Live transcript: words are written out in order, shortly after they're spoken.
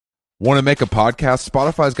Want to make a podcast?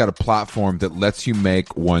 Spotify's got a platform that lets you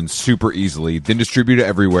make one super easily, then distribute it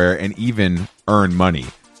everywhere, and even earn money.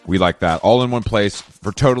 We like that. All in one place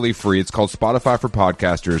for totally free. It's called Spotify for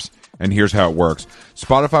Podcasters, and here's how it works.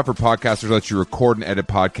 Spotify for Podcasters lets you record and edit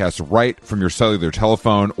podcasts right from your cellular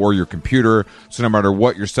telephone or your computer, so no matter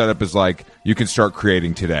what your setup is like, you can start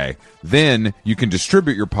creating today. Then you can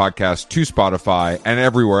distribute your podcast to Spotify and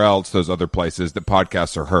everywhere else, those other places that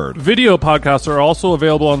podcasts are heard. Video podcasts are also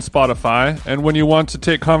available on Spotify, and when you want to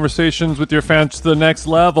take conversations with your fans to the next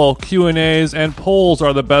level, Q&As and polls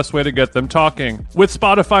are the best way to get them talking. With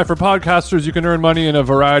Spotify for Podcasters, you can earn money in a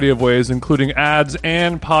variety of ways, including ads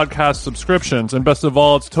and podcast subscriptions. And best of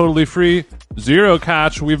all, it's totally free. Zero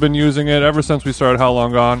catch. We've been using it ever since we started How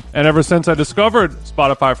Long Gone. And ever since I discovered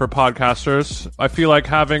Spotify for Podcasters, I feel like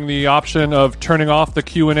having the option of turning off the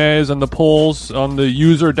Q&As and the polls on the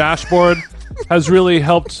user dashboard has really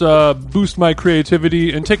helped boost my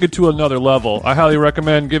creativity and take it to another level. I highly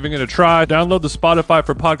recommend giving it a try. Download the Spotify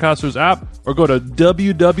for Podcasters app or go to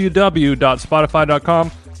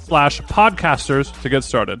www.spotify.com/podcasters to get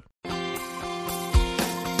started.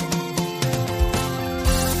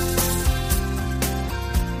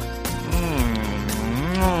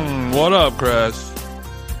 What up, Chris?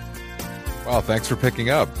 Wow, thanks for picking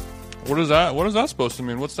up. What is that? What is that supposed to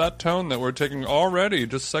mean? What's that tone that we're taking already,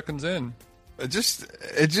 just seconds in? It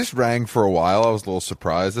just rang for a while. I was a little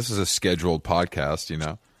surprised. This is a scheduled podcast, you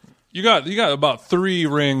know. You got about 3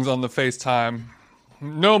 rings on the FaceTime.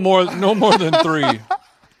 No more than 3.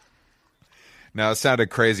 Now, it sounded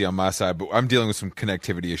crazy on my side, but I'm dealing with some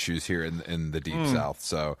connectivity issues here in the deep south.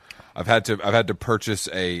 So I've had to purchase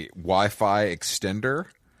a Wi-Fi extender.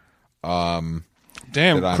 Damn,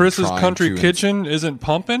 Chris's country kitchen isn't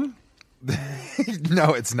pumping?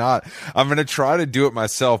 No, it's not. I'm going to try to do it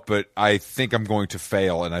myself, but I think I'm going to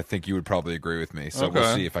fail, and I think you would probably agree with me. So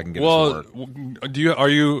We'll see if I can get it to work. Do you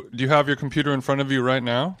have your computer in front of you right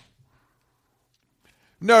now?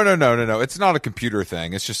 No. It's not a computer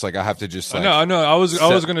thing. It's just like I have to just. Like, I know. I was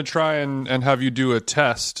going to try and have you do a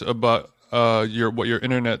test about what your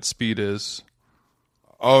internet speed is.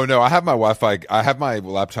 Oh no, I have my Wi-Fi. I have my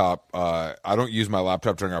laptop. I don't use my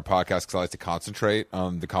laptop during our podcast because I like to concentrate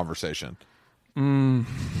on the conversation.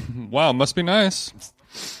 Wow, must be nice.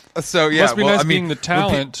 So yeah, must be nice being the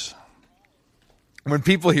talent. When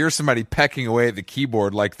people hear somebody pecking away at the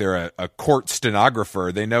keyboard like they're a court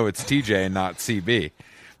stenographer, they know it's TJ and not CB,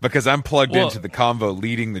 because I'm plugged into the convo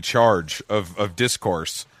leading the charge of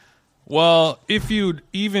discourse. Well, if you'd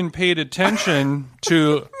even paid attention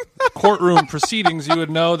to courtroom proceedings, you would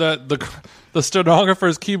know that the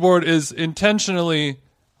stenographer's keyboard is intentionally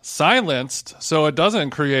silenced so it doesn't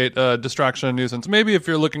create a distraction and nuisance. Maybe if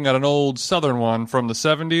you're looking at an old Southern one from the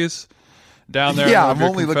 70s down there in I'm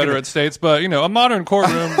only Confederate looking at States, but a modern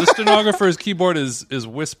courtroom, the stenographer's keyboard is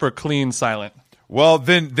whisper clean silent. Well,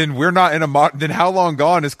 then we're not in a then How Long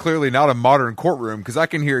Gone is clearly not a modern courtroom, because I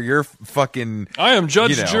can hear your fucking. I am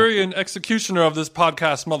judge, jury, and executioner of this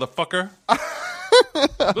podcast, motherfucker.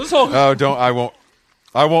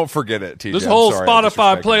 I won't forget it, TJ. This whole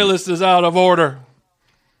Spotify playlist is out of order.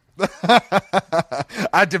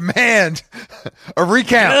 I demand a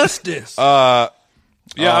recount. Justice. I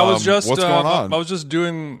was just. What's going on? I was just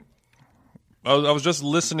doing. I was just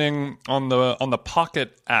listening on the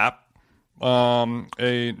Pocket app.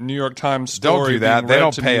 A New York Times story. Don't do that. They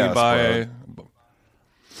don't pay us.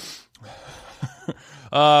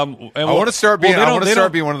 I want to start being. I want to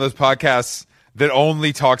start being one of those podcasts that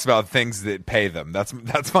only talks about things that pay them.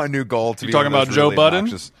 That's my new goal. To be talking about Joe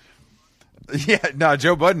Budden. Yeah, no,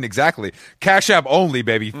 Joe Budden, exactly. Cash App only,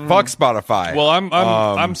 baby. Fuck Spotify. Well,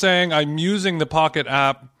 I'm saying I'm using the Pocket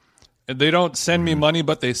app. They don't send me money,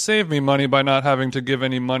 but they save me money by not having to give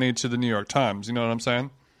any money to the New York Times. You know what I'm saying?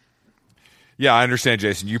 Yeah, I understand,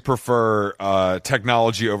 Jason. You prefer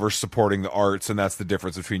technology over supporting the arts, and that's the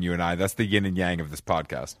difference between you and I. That's the yin and yang of this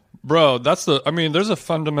podcast. Bro, there's a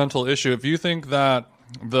fundamental issue. If you think that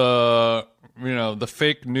the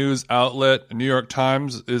fake news outlet New York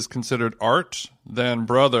Times is considered art, then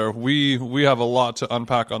brother, we have a lot to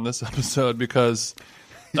unpack on this episode, because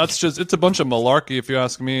it's a bunch of malarkey, if you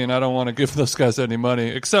ask me, and I don't want to give those guys any money,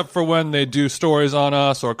 except for when they do stories on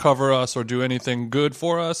us or cover us or do anything good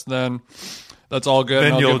for us. Then that's all good.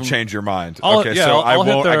 Then you'll change your mind. I'll hit their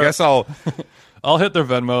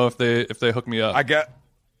Venmo if they hook me up.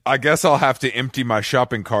 I guess I'll have to empty my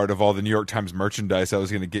shopping cart of all the New York Times merchandise I was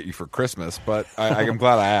going to get you for Christmas, but I'm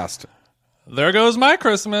glad I asked. There goes my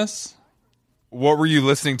Christmas. What were you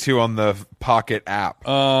listening to on the Pocket app?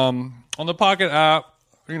 On the Pocket app,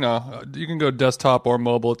 you can go desktop or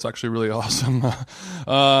mobile. It's actually really awesome.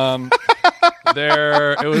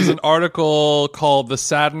 It was an article called "The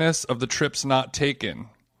Sadness of the Trips Not Taken."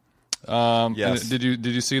 Yes. Did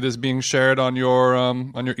you see this being shared on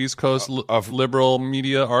your East Coast liberal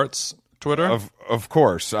media arts Twitter? Of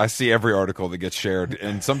course, I see every article that gets shared,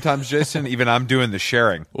 and sometimes, Jason, even I'm doing the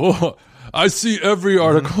sharing. Oh, I see every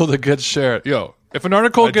article that gets shared. Yo, if an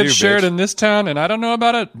article gets shared in this town and I don't know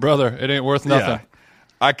about it, brother, it ain't worth nothing. Yeah.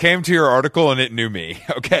 I came to your article and it knew me.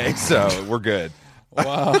 Okay, so we're good.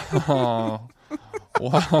 Wow.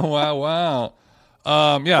 Wow.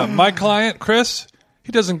 Yeah, my client, Chris,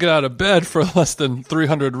 he doesn't get out of bed for less than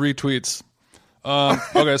 300 retweets.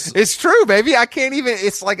 Okay, so, it's true, baby. I can't even.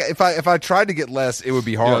 It's like if I tried to get less, it would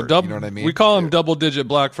be hard. You know what I mean? We call him double digit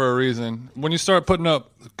black for a reason. When you start putting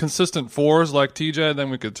up consistent fours like TJ, then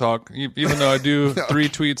we could talk. Even though I do 3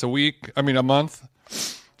 tweets a month.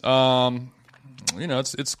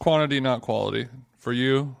 It's quantity, not quality for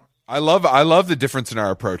you. I love the difference in our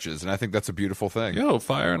approaches, and I think that's a beautiful thing. Yo,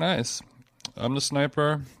 fire and ice. I'm the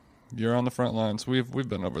sniper. You're on the front lines. We've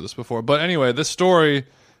been over this before, but anyway, this story.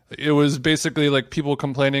 It was basically like people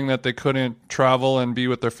complaining that they couldn't travel and be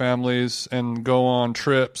with their families and go on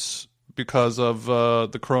trips because of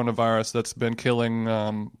the coronavirus that's been killing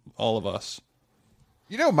all of us.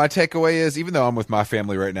 You know, my takeaway is, even though I'm with my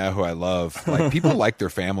family right now, who I love, like people like their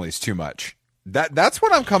families too much. That's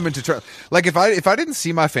what I'm coming to try. Like if I didn't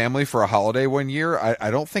see my family for a holiday one year,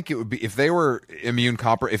 I don't think it would be, if they were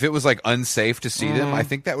if it was like unsafe to see them, I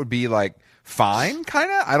think that would be like fine,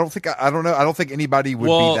 kind of. I don't think anybody would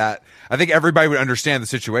be that. I think everybody would understand the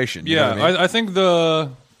situation. You know what I mean? I think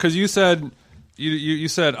because you said you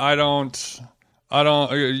said I don't.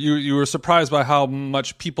 You were surprised by how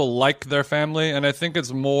much people like their family, and I think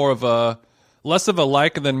it's less of a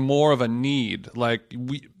like than more of a need. Like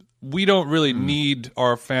we don't really need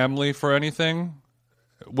our family for anything,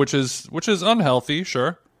 which is unhealthy.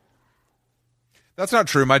 Sure, that's not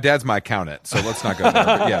true. My dad's my accountant, so let's not go there.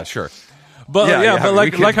 But yeah, sure. But but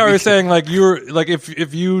like how you're saying, like you're like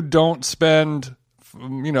if you don't spend,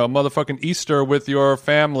 motherfucking Easter with your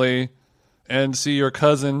family and see your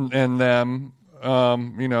cousin and them,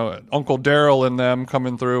 Uncle Daryl and them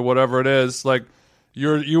coming through, whatever it is, like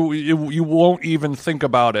you won't even think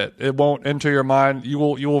about it. It won't enter your mind. You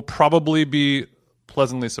will probably be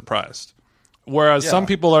pleasantly surprised. Whereas some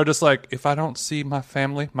people are just like, if I don't see my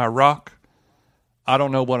family, my rock, I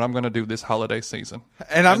don't know what I'm going to do this holiday season.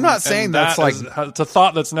 And I'm not saying that's like... It's a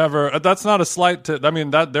thought that's never... That's not a slight to... I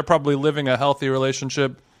mean, that they're probably living a healthy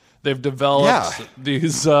relationship. They've developed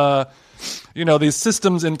these... these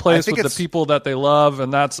systems in place with the people that they love,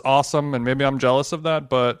 and that's awesome. And maybe I'm jealous of that,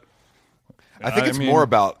 but I think it's more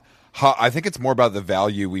about the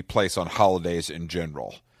value we place on holidays in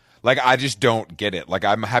general. Like, I just don't get it. Like,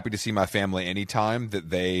 I'm happy to see my family anytime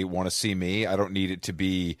that they want to see me. I don't need it to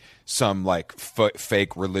be some like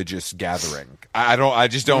fake religious gathering. I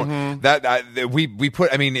just don't. We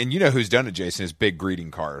put. I mean, and you know who's done it, Jason? Is Big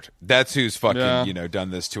Greeting Card. That's who's fucking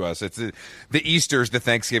done this to us. It's the Easters, the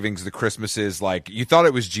Thanksgivings, the Christmases. Like, you thought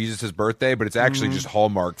it was Jesus' birthday, but it's actually just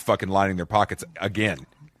Hallmark fucking lining their pockets again.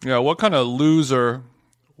 Yeah, what kind of loser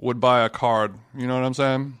would buy a card? You know what I'm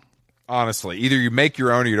saying? Honestly, either you make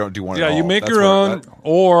your own or you don't do one at all. Yeah, you make your own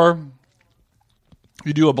or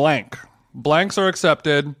you do a blank. Blanks are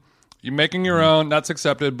accepted. You're making your own, that's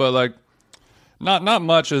accepted, but like not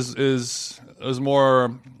much is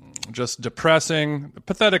more just depressing.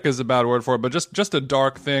 Pathetic is a bad word for it, but just a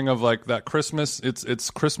dark thing of like that Christmas. It's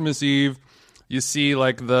Christmas Eve. You see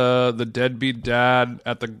like the deadbeat dad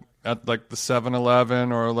at like the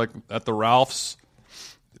 7-Eleven or like at the Ralph's.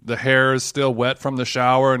 The hair is still wet from the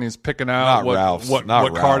shower, and he's picking out what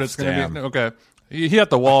card it's going to be. Okay, he at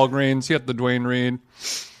the Walgreens, he at the Dwayne Reed.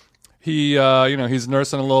 He, he's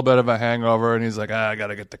nursing a little bit of a hangover, and he's like, I got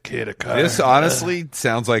to get the kid a car. This honestly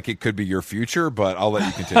sounds like it could be your future, but I'll let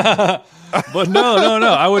you continue. But no,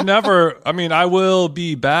 I would never. I mean, I will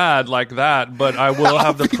be bad like that, but I will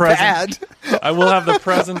have the presence. I will have the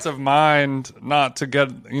presence of mind not to get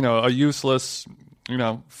a useless.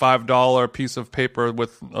 $5 piece of paper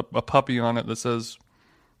with a puppy on it that says,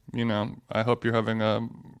 I hope you're having a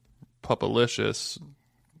puppalicious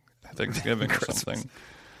Thanksgiving or something.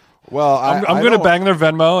 Well, I'm going to bang their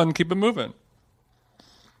Venmo and keep it moving.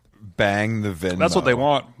 Bang the Venmo. That's what they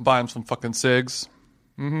want. Buy them some fucking cigs.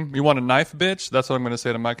 Mm-hmm. You want a knife, bitch? That's what I'm going to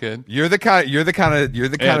say to my kid. You're the kind of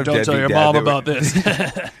don't tell your mom about this.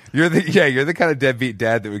 You're the kind of deadbeat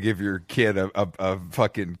dad that would give your kid a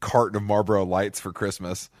fucking carton of Marlboro Lights for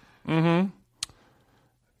Christmas. Mm-hmm.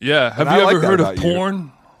 Yeah. Have you ever heard of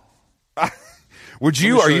porn? Would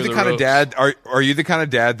you? Are you the kind of dad? Are you the kind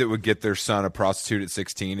of dad that would get their son a prostitute at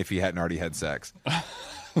 16 if he hadn't already had sex?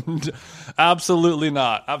 Absolutely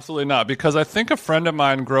not. Absolutely not. Because I think a friend of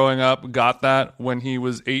mine growing up got that when he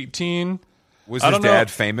was 18. Was his dad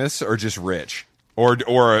famous or just rich?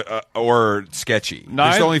 Or sketchy?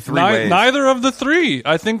 There's only three ways. Neither of the three.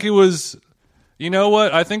 I think it was... You know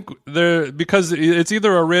what? I think because it's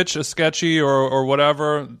either a rich, a sketchy, or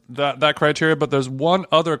whatever, that criteria, but there's one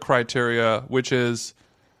other criteria, which is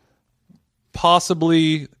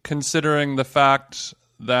possibly considering the fact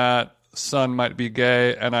that son might be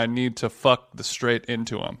gay and I need to fuck the straight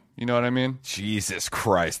into him. You know what I mean? Jesus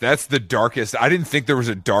Christ. That's the darkest. I didn't think there was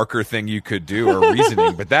a darker thing you could do or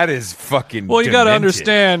reasoning, but that is fucking Well, you got to demented.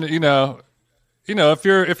 understand, if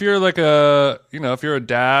you're like if you're a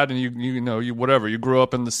dad and you whatever, you grew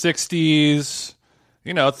up in the 60s,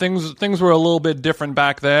 things were a little bit different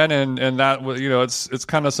back then, and that it's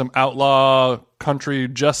kind of some outlaw country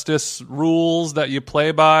justice rules that you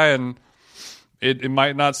play by, and it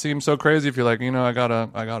might not seem so crazy if you're like, I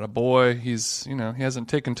got a boy, he's he hasn't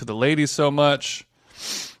taken to the ladies so much.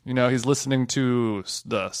 He's listening to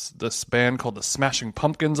this band called the Smashing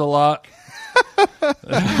Pumpkins a lot.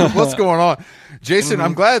 What's going on, Jason?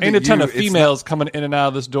 I'm glad that ain't a ton of females coming in and out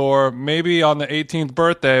of this door. Maybe on the 18th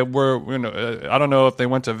birthday, I don't know if they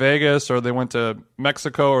went to Vegas or they went to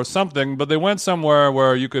Mexico or something, but they went somewhere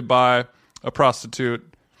where you could buy a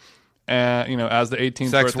prostitute, and as the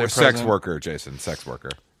 18th birthday present. Sex worker, Jason, sex worker.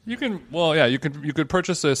 You can, you could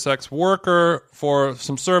purchase a sex worker for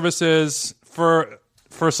some services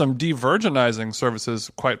for some de-virginizing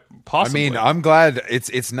services, quite possibly. I mean, I'm glad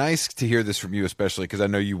it's nice to hear this from you, especially because I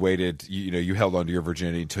know you waited. You held on to your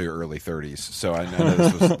virginity until your early 30s. So I know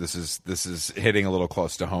this is hitting a little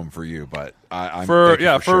close to home for you. But I'm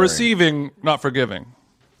for receiving, not for giving.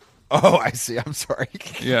 Oh, I see. I'm sorry.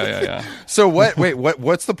 Yeah. So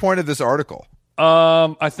what's the point of this article?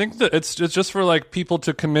 I think that it's just for like people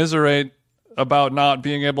to commiserate about not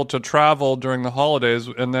being able to travel during the holidays,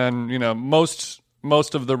 and then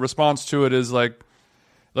most of the response to it is like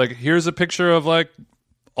here's a picture of like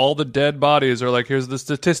all the dead bodies, or like here's the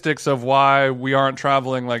statistics of why we aren't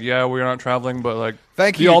traveling. Like, yeah, we aren't traveling, but like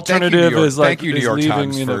the alternative is like is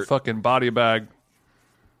leaving in a fucking body bag.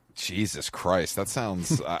 Jesus Christ, that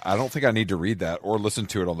sounds. I don't think I need to read that or listen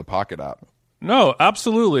to it on the Pocket app. No,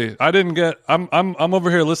 absolutely. I didn't get. I'm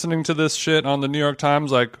over here listening to this shit on the New York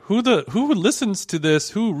Times. Like, who listens to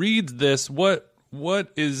this? Who reads this? What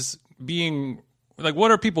is being. Like,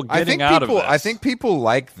 what are people getting out of this? I think people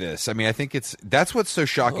like this. I mean, I think that's what's so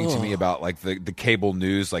shocking to me about like the cable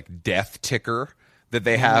news, like death ticker that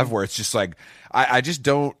they have, where it's just like, I just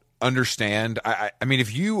don't understand. I mean,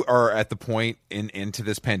 if you are at the point into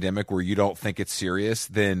this pandemic where you don't think it's serious,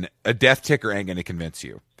 then a death ticker ain't going to convince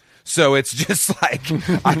you. So it's just like,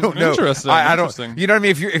 I don't know. I don't, you know what I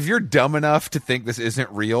mean? If you're dumb enough to think this isn't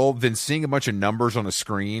real, then seeing a bunch of numbers on a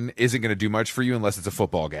screen isn't going to do much for you unless it's a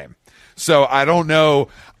football game. So I don't know.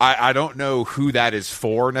 I don't know who that is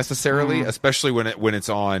for necessarily, especially when it's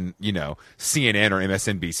on, CNN or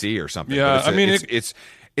MSNBC or something. Yeah.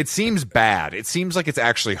 It seems bad. It seems like it's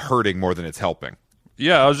actually hurting more than it's helping.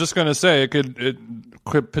 Yeah, I was just going to say it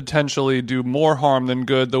could potentially do more harm than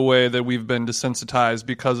good, the way that we've been desensitized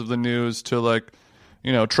because of the news to like,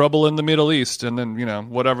 trouble in the Middle East, and then,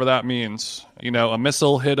 whatever that means. A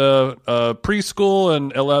missile hit a preschool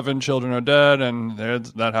and 11 children are dead, and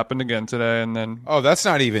that happened again today, and then that's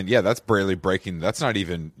not even that's barely breaking. That's not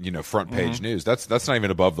even, front page news. That's not even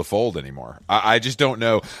above the fold anymore. I just don't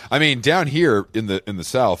know. I mean, down here in the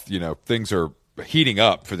South, things are heating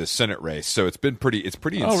up for this Senate race, so it's pretty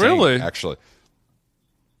insane. Oh, really? Actually,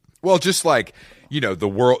 well, just like the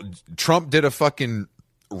world, Trump did a fucking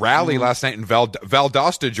rally last night in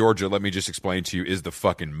Valdosta, Georgia. Let me just explain to you, is the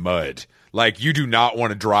fucking mud. Like, you do not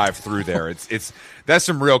want to drive through there. That's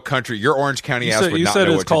some real country. Your Orange County ass would not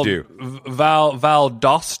know what to do.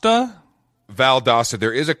 Valdosta. Valdosta.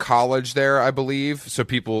 There is a college there, I believe. So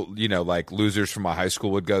people, like losers from my high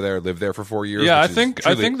school would go there, live there for 4 years. Yeah, I think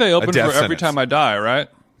they open for Every Time I Die, right?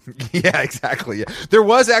 Yeah, exactly. Yeah. There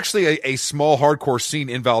was actually a small hardcore scene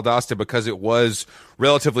in Valdosta because it was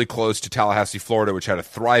relatively close to Tallahassee, Florida, which had a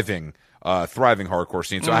thriving hardcore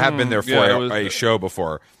scene. So I have been there for a show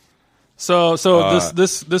before. So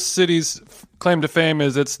this city's claim to fame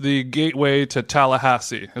is it's the gateway to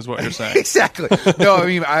Tallahassee, is what you're saying. Exactly. No, I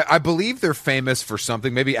mean, I believe they're famous for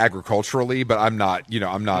something, maybe agriculturally, but I'm not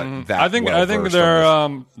that. I think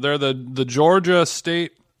they're the Georgia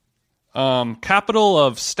state capital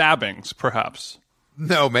of stabbings, perhaps.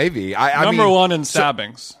 No, maybe. Number one in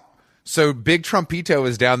stabbings. So Big Trumpito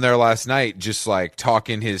was down there last night, just like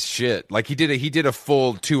talking his shit. Like he did a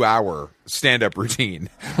full 2-hour stand up routine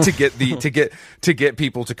to get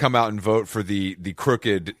people to come out and vote for the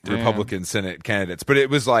crooked Republican Senate candidates. But it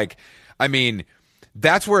was like, I mean,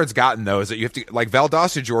 that's where it's gotten though, is that you have to, like,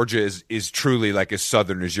 Valdosta, Georgia is truly like as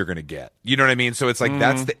southern as you're going to get. You know what I mean? So it's like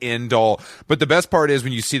that's the end all. But the best part is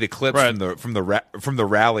when you see the clips from the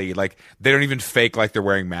rally, like they don't even fake like they're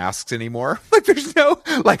wearing masks anymore. Like there's no,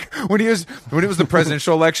 like when it was the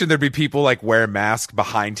presidential election, there'd be people like wearing masks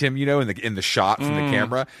behind him, you know, in the shot from the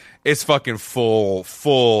camera. It's fucking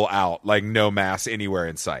full out, like no mask anywhere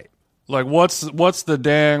in sight. Like what's the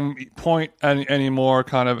dang point anymore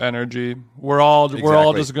kind of energy? We're all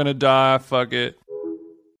just gonna die. Fuck it.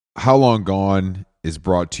 How Long Gone is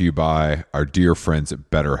brought to you by our dear friends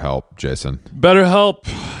at BetterHelp, Jason. BetterHelp,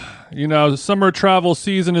 you know, summer travel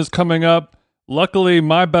season is coming up. Luckily,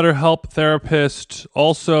 my BetterHelp therapist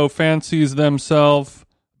also fancies themselves a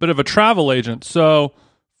bit of a travel agent. So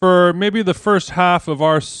for maybe the first half of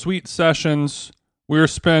our sweet sessions, we were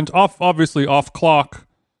spent obviously off clock,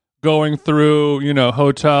 going through, you know,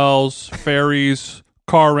 hotels, ferries,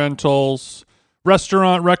 car rentals,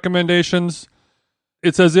 restaurant recommendations.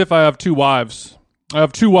 It's as if I have two wives. I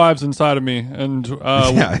have two wives inside of me. And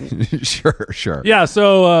yeah, sure. Yeah,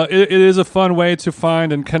 so it is a fun way to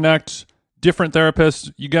find and connect different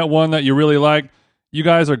therapists. You get one that you really like. You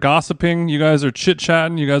guys are gossiping. You guys are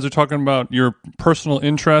chit-chatting. You guys are talking about your personal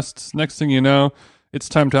interests. Next thing you know, it's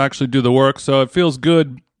time to actually do the work. So it feels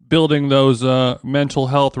good building those mental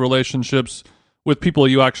health relationships with people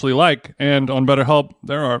you actually like. And on BetterHelp,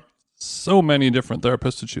 there are so many different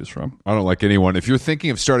therapists to choose from. I don't like anyone. If you're thinking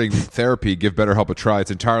of starting therapy, give BetterHelp a try.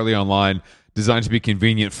 It's entirely online, designed to be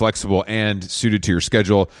convenient, flexible, and suited to your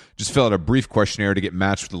schedule. Just fill out a brief questionnaire to get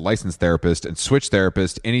matched with a licensed therapist and switch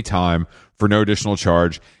therapist anytime for no additional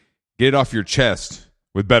charge. Get it off your chest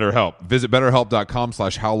with BetterHelp. Visit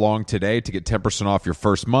BetterHelp.com/howlong today to get 10% off your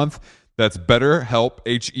first month. That's BetterHelp,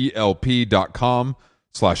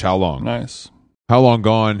 HELP.com/howlong. Nice. How Long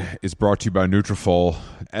Gone is brought to you by Nutrafol.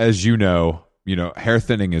 As you know, hair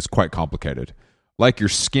thinning is quite complicated. Like your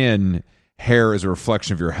skin, hair is a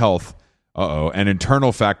reflection of your health. And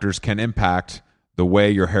internal factors can impact the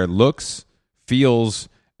way your hair looks, feels,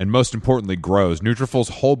 and most importantly, grows. Nutrafol's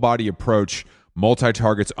whole body approach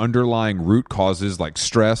multi-targets underlying root causes like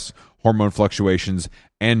stress, hormone fluctuations,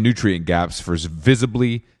 and nutrient gaps for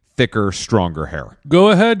visibly thicker, stronger hair. Go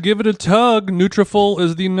ahead, give it a tug. Nutrafol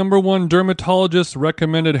is the #1 dermatologist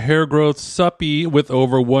recommended hair growth suppy with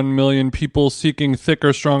over 1 million people seeking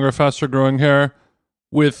thicker, stronger, faster growing hair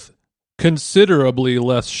with considerably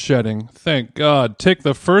less shedding. Thank God. Take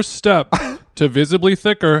the first step to visibly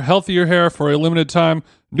thicker, healthier hair for a limited time.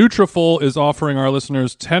 Nutrafol is offering our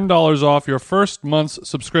listeners $10 off your first month's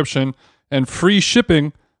subscription and free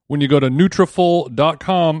shipping when you go to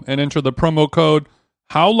Nutrafol.com and enter the promo code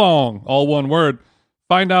HOWLONG, all one word.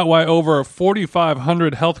 Find out why over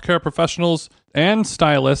 4,500 healthcare professionals and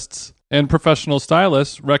stylists and professional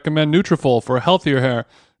stylists recommend Nutrafol for healthier hair.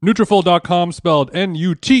 Nutrafol.com, spelled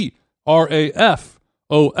Nutrafol.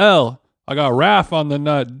 I got RAF on the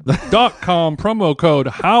nut. .com, promo code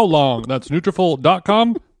HOWLONG. That's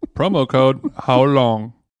Nutrafol.com, promo code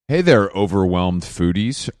HOWLONG. Hey there, overwhelmed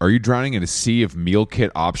foodies. Are you drowning in a sea of meal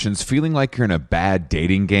kit options, feeling like you're in a bad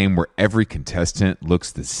dating game where every contestant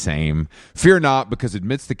looks the same? Fear not, because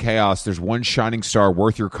amidst the chaos, there's one shining star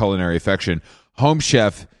worth your culinary affection. Home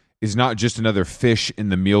Chef is not just another fish in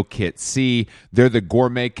the meal kit sea. They're the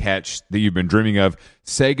gourmet catch that you've been dreaming of.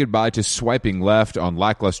 Say goodbye to swiping left on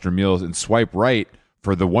lackluster meals and swipe right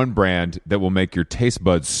for the one brand that will make your taste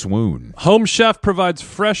buds swoon. Home Chef provides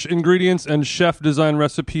fresh ingredients and chef-design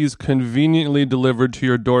recipes conveniently delivered to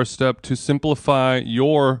your doorstep to simplify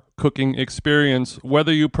your cooking experience.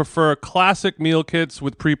 Whether you prefer classic meal kits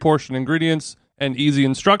with pre-portioned ingredients and easy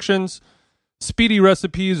instructions, speedy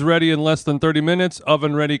recipes ready in less than 30 minutes,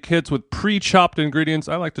 oven-ready kits with pre-chopped ingredients,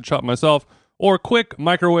 I like to chop myself, or quick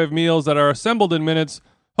microwave meals that are assembled in minutes,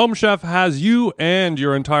 Home Chef has you and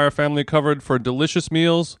your entire family covered for delicious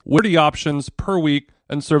meals, witty options per week,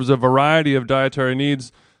 and serves a variety of dietary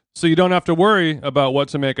needs, so you don't have to worry about what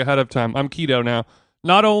to make ahead of time. I'm keto now.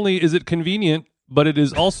 Not only is it convenient, but it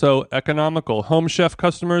is also economical. Home Chef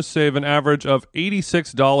customers save an average of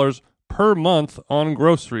 $86 per month on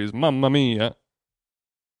groceries. Mamma mia.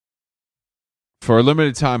 For a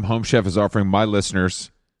limited time, Home Chef is offering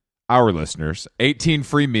our listeners, 18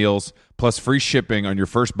 free meals plus free shipping on your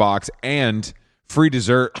first box and free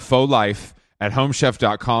dessert for life at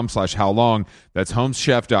homechef.com/howlong. That's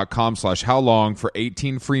homechef.com/howlong for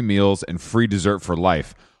 18 free meals and free dessert for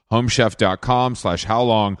life.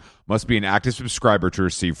 homechef.com/howlong. Must be an active subscriber to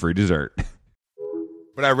receive free dessert.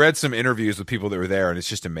 But I read some interviews with people that were there, and it's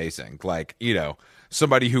just amazing. Like,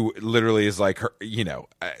 somebody who literally is like,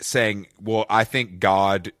 saying, well, I think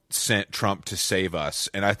God sent Trump to save us,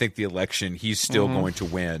 and I think the election, he's still going to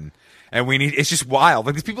win. And it's just wild.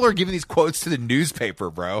 Like, these people are giving these quotes to the newspaper,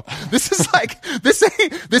 bro. This is like,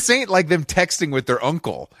 this ain't like them texting with their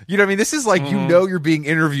uncle. You know what I mean? This is like, you're being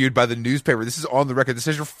interviewed by the newspaper. This is on the record. This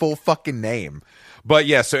is your full fucking name. But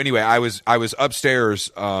yeah, so anyway, I was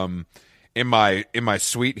upstairs, in my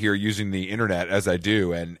suite here using the internet as I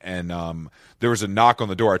do. And there was a knock on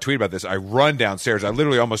the door. I tweeted about this. I run downstairs. I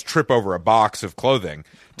literally almost trip over a box of clothing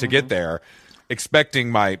to get there,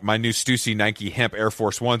 expecting my new Stussy Nike hemp Air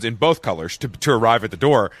Force Ones in both colors to arrive at the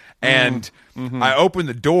door. And I open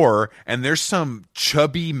the door, and there's some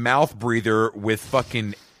chubby mouth breather with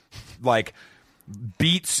fucking, like,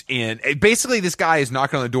 beats in. Basically, this guy is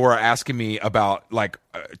knocking on the door asking me about, like,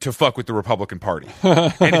 to fuck with the Republican Party.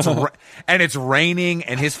 And it's raining,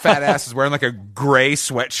 and his fat ass is wearing, like, a gray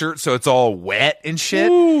sweatshirt, so it's all wet and shit.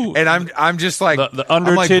 Ooh. And I'm just like... The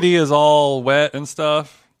under titty is all wet and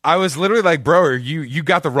stuff. I was literally like, bro, you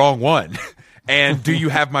got the wrong one. And do you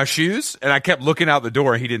have my shoes? And I kept looking out the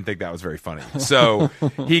door, and he didn't think that was very funny. So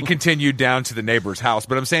he continued down to the neighbor's house.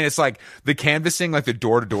 But I'm saying, it's like the canvassing, like the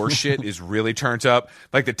door-to-door shit is really turned up.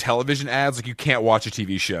 Like the television ads, like you can't watch a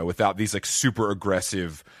TV show without these like super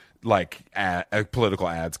aggressive like political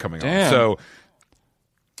ads coming on. So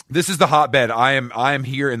this is the hotbed. I am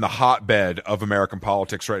here in the hotbed of American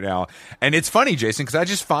politics right now. And it's funny, Jason, because I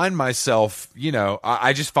just find myself,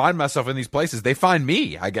 I just find myself in these places. They find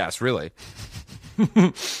me, I guess, really.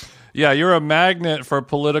 Yeah, you're a magnet for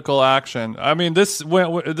political action. I mean, this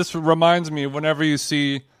reminds me whenever you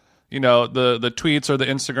see, the tweets or the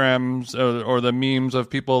Instagrams or the memes of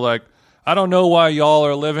people like, I don't know why y'all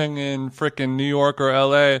are living in frickin' New York or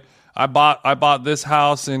LA. I bought this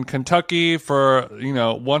house in Kentucky for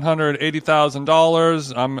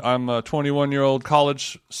 $180,000. I'm a 21-year-old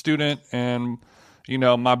college student, and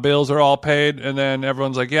my bills are all paid. And then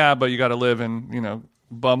everyone's like, yeah, but you got to live in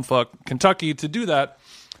bumfuck Kentucky to do that.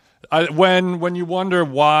 When you wonder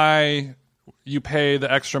why you pay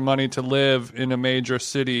the extra money to live in a major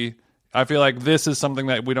city, I feel like this is something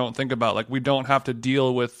that we don't think about. Like, we don't have to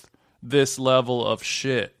deal with this level of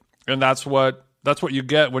shit, and that's what you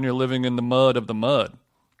get when you're living in the mud of the mud.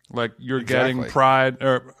 Like, you're getting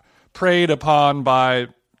preyed upon by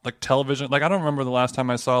like television. Like, I don't remember the last time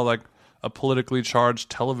I saw like a politically charged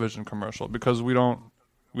television commercial, because we don't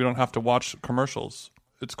have to watch commercials.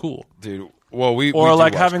 It's cool, dude. Well, we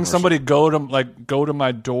like having somebody go to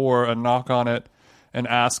my door and knock on it and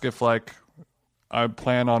ask if like I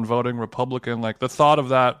plan on voting Republican. Like, the thought of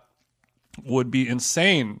that would be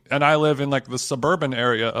insane. And I live in like the suburban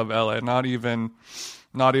area of LA, not even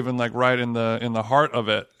like right in the heart of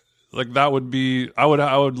it. Like, that would be, I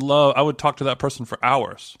would talk to that person for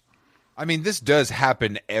hours. I mean, this does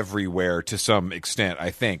happen everywhere to some extent,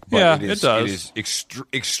 I think. But yeah, it does. It is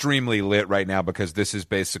extremely lit right now, because this is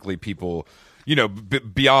basically people,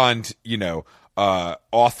 beyond,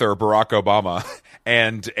 author Barack Obama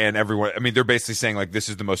and everyone. I mean, they're basically saying like, this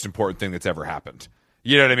is the most important thing that's ever happened.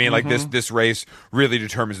 You know what I mean? Like, this race really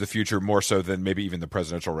determines the future more so than maybe even the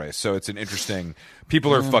presidential race. So it's an interesting.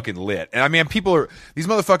 People are fucking lit, and I mean, these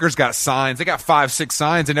motherfuckers got signs. They got 5-6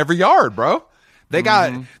 signs in every yard, bro. They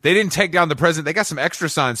didn't take down the president. They got some extra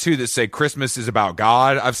signs too that say Christmas is about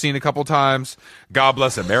God. I've seen a couple times. God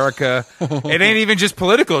bless America. It ain't even just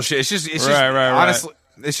political shit. It's just honestly,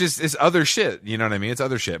 it's other shit. You know what I mean? It's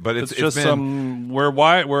other shit. But it's just been, we're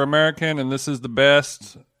white, we're American, and this is the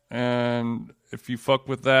best. And if you fuck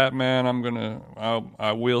with that, man,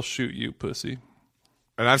 I will shoot you, pussy.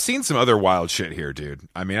 And I've seen some other wild shit here, dude.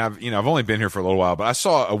 I mean, I've only been here for a little while, but I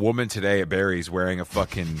saw a woman today at Barry's wearing a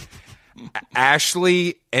fucking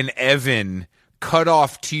Ashley and Evan cut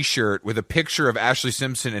off t-shirt with a picture of Ashley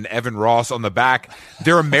Simpson and Evan Ross on the back.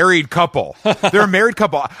 They're a married couple.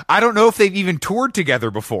 I don't know if they've even toured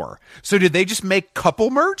together before. So did they just make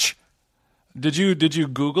couple merch? Did you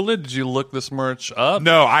Google it? Did you look this merch up?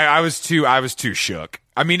 No, I was too shook.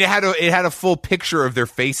 I mean, it had a full picture of their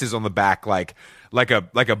faces on the back, like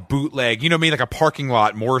a bootleg, you know what I mean, like a parking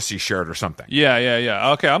lot Morrissey shirt or something.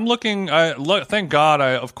 Yeah. Okay, I'm looking. Thank God.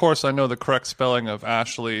 Of course, I know the correct spelling of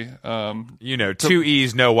Ashley. 2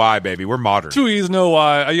 E's, no Y, baby. We're modern. 2 E's, no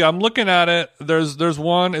Y. Yeah, I'm looking at it. There's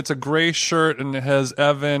one. It's a gray shirt, and it has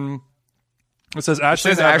Evan. It says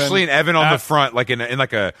Ashley. Ashley and Evan on the front, like in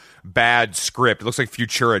like a bad script. It looks like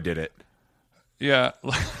Futura did it. Yeah,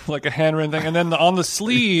 like a handwritten thing. And then on the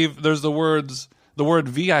sleeve, there's the word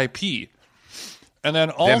VIP. And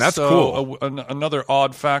then also, Damn, that's cool. Another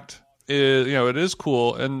odd fact is, it is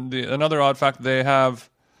cool. And another odd fact they have,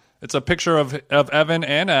 it's a picture of Evan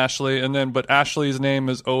and Ashley, but Ashley's name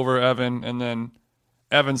is over Evan, and then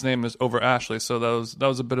Evan's name is over Ashley. So that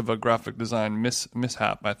was a bit of a graphic design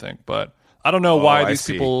mishap, I think. But I don't know why these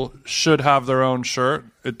people should have their own shirt.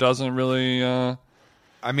 It doesn't really. I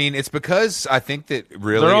mean, it's because I think that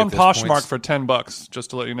really they're on Poshmark for $10,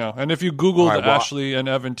 just to let you know. And if you Google the Ashley and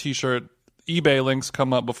Evan T-shirt, eBay links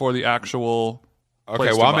come up before the actual.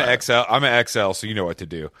 Okay, well, I'm an XL. I'm an XL, so you know what to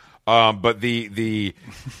do. But the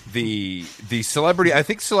celebrity, I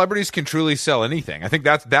think celebrities can truly sell anything. I think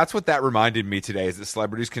that's what that reminded me today, is that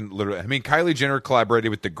celebrities can literally. I mean, Kylie Jenner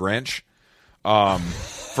collaborated with the Grinch,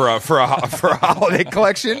 for a holiday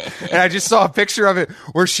collection, and I just saw a picture of it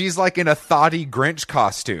where she's like in a thoughty Grinch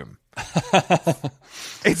costume.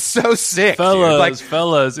 It's so sick,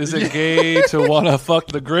 fellas. Is it gay to want to fuck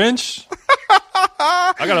the Grinch?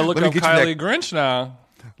 I gotta look up Kylie Grinch now.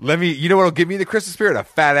 You know what'll give me the Christmas spirit? A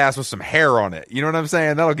fat ass with some hair on it. You know what I'm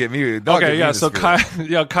saying? That'll get me. So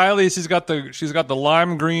Kylie, she's got the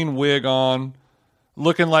lime green wig on,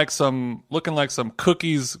 looking like some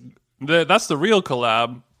cookies. That's the real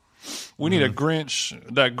collab. We need a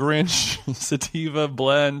Grinch sativa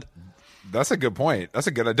blend. That's a good point.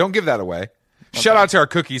 Don't give that away. Okay. Shout out to our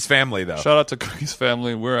Cookies family, though. Shout out to Cookies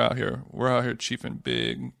family. We're out here chiefing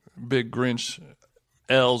big Grinch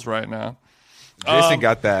L's right now. Jason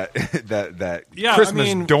got that Christmas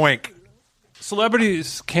doink.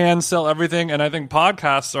 Celebrities can sell everything, and I think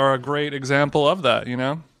podcasts are a great example of that.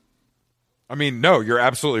 I mean, no, you're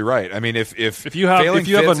absolutely right. I mean, if you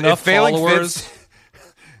have enough followers.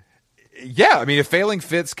 Yeah, I mean, if Failing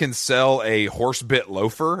Fits can sell a horse bit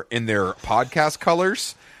loafer in their podcast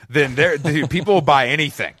colors, then people will buy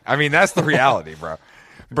anything. I mean, that's the reality, bro.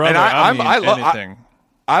 Brother, anything.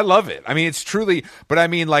 I love it. I mean, it's truly. But I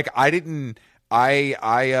mean, like, I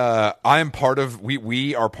am part of.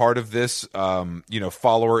 We are part of this,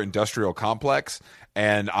 follower industrial complex,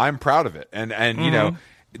 and I'm proud of it. And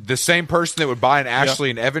the same person that would buy an Ashley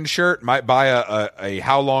and Evan shirt might buy a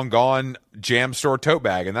How Long Gone Jam Store tote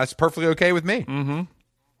bag, and that's perfectly okay with me. Mm-hmm.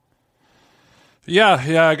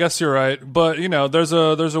 Yeah, I guess you're right. But there's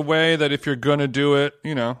a way that if you're gonna do it,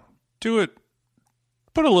 do it.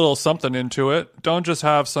 Put a little something into it. Don't just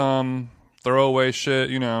have some throwaway shit.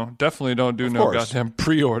 Definitely don't do goddamn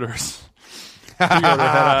pre-orders. Pre-order head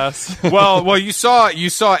ass. well, you saw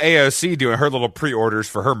AOC doing her little pre-orders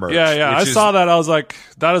for her merch. Yeah. I saw that. I was like,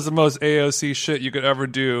 that is the most AOC shit you could ever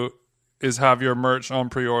do, is have your merch on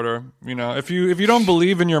pre-order. If you don't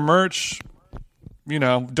believe in your merch,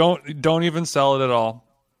 don't even sell it at all.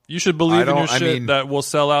 You should believe in your shit that will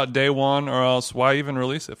sell out day one, or else why even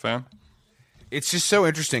release it, fam? It's just so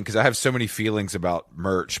interesting because I have so many feelings about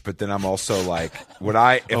merch, but then I'm also like,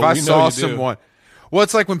 I saw someone. Well,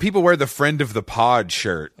 it's like when people wear the friend of the pod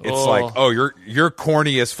shirt. It's like, oh, you're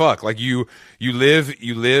corny as fuck. Like you're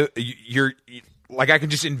like, I can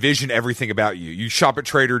just envision everything about you. You shop at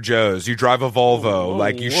Trader Joe's, you drive a Volvo,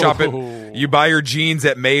 like you buy your jeans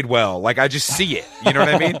at Madewell. Like, I just see it. You know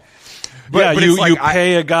what I mean? But you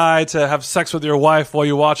pay a guy to have sex with your wife while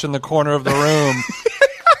you watch in the corner of the room.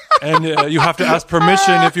 And you have to ask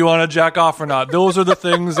permission if you want to jack off or not. Those are the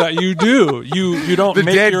things that you do. You don't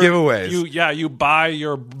make dead giveaways. You buy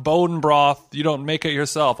your bone broth. You don't make it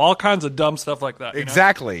yourself. All kinds of dumb stuff like that.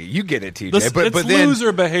 Exactly. You get it, TJ. It's then,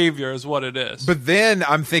 loser behavior is what it is. But then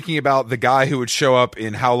I'm thinking about the guy who would show up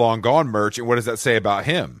in How Long Gone merch, and what does that say about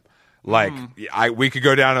him? Like, we could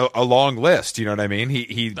go down a long list. You know what I mean?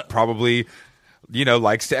 He probably,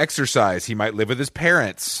 likes to exercise. He might live with his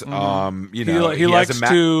parents. He likes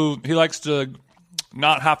to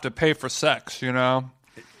not have to pay for sex.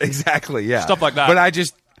 Exactly. Yeah. Stuff like that. But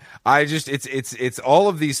it's all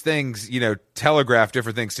of these things, telegraph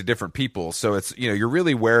different things to different people. So it's, you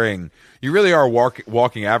really are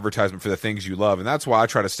walking advertisement for the things you love. And that's why I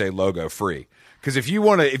try to stay logo free. Because if you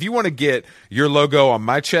want to get your logo on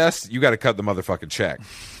my chest, you got to cut the motherfucking check.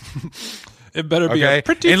 It better be a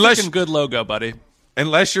pretty freaking good logo, buddy.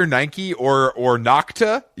 Unless you're Nike or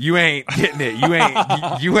Nocta, you ain't getting it.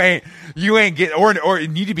 You ain't getting, or it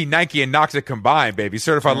need to be Nike and Nocta combined, baby.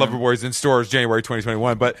 Certified Lover Boys in stores January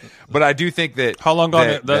 2021. But I do think that How Long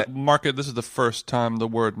Gone that market. This is the first time the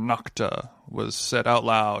word Nocta was said out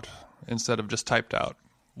loud instead of just typed out.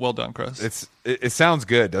 Well done, Chris. It sounds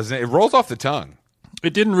good, doesn't it? It rolls off the tongue.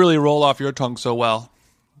 It didn't really roll off your tongue so well.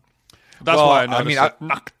 That's why I noticed it.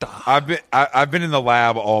 Nocta. I've been in the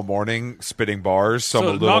lab all morning spitting bars,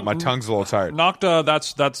 so my tongue's a little tired. Nocta,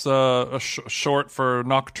 that's a short for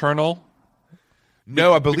nocturnal.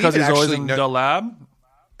 No, I believe because he's actually, always in the lab.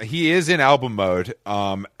 He is in album mode,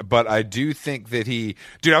 but I do think that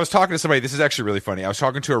dude, I was talking to somebody. This is actually really funny. I was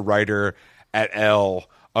talking to a writer at Elle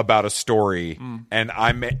about a story, and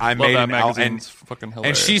I made an album, and fucking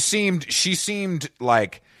hilarious. And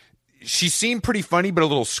she seemed pretty funny, but a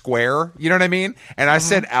little square. You know what I mean? And I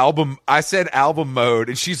said album mode,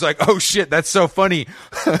 and she's like, "Oh shit, that's so funny."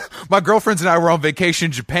 My girlfriends and I were on vacation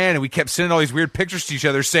in Japan, and we kept sending all these weird pictures to each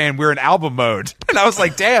other saying we're in album mode. And I was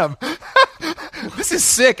like, "Damn, this is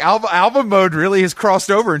sick." Album mode really has crossed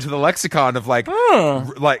over into the lexicon of like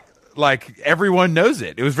everyone knows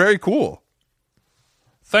it. It was very cool.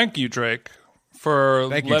 Thank you, Drake, for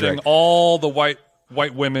letting all the white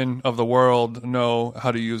women of the world know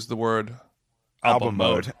how to use the word album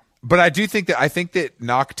mode. But I think that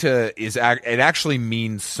Nocta it actually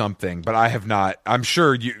means something, but I have not. I'm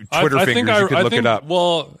sure you could look it up.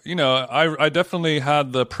 Well, I definitely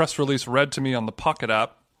had the press release read to me on the Pocket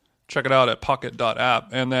app. Check it out at pocket.app.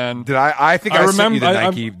 And then I sent you the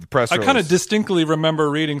Nike press release. I kind of distinctly remember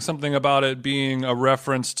reading something about it being a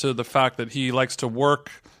reference to the fact that he likes to work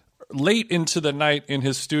late into the night in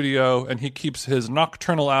his studio, and he keeps his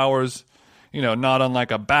nocturnal hours, not unlike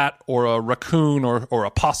a bat or a raccoon or a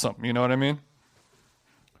possum. You know what I mean?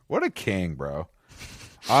 What a king, bro.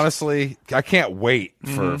 Honestly, I can't wait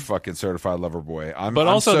for fucking Certified Lover Boy.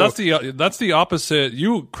 That's the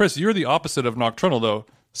opposite. Chris, you're the opposite of nocturnal, though.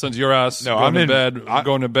 Since your ass going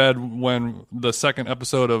to bed when the second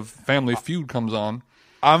episode of Family Feud comes on.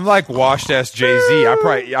 I'm like washed ass Jay-Z.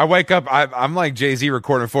 I wake up. I'm like Jay-Z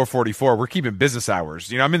recording 444. We're keeping business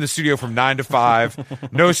hours. I'm in the studio from 9 to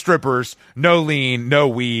 5. No strippers, no lean, no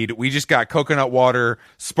weed. We just got coconut water,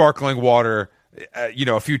 sparkling water.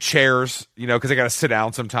 A few chairs. Because I got to sit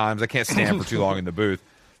down sometimes. I can't stand for too long in the booth.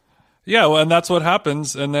 Yeah, well, and that's what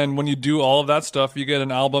happens. And then when you do all of that stuff, you get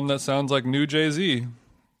an album that sounds like new Jay-Z.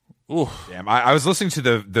 Ooh. Damn, I was listening to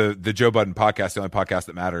the Joe Budden podcast, the only podcast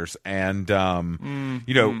that matters, and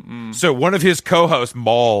so one of his co-hosts,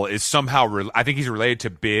 Maul, is somehow I think he's related to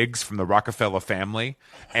Biggs from the Rockefeller family,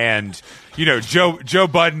 and Joe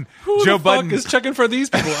Budden. Who the fuck is checking for these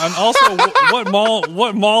people? And also,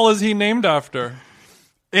 what mall is he named after?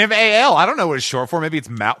 MAL. I don't know what it's short for. Maybe it's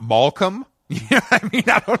Malcolm.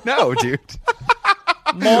 I don't know, dude.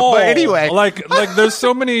 Mall. But anyway, like there's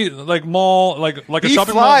so many mall like a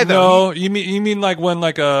shopping mall. No, you mean like when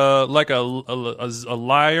like a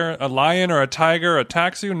lion or a tiger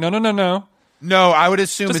attacks you? No. No, I would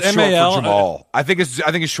assume just it's MAL, short for Jamal. I think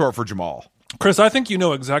it's short for Jamal. Chris, I think you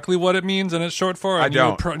know exactly what it means and it's short for. And I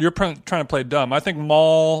don't. You're trying to play dumb. I think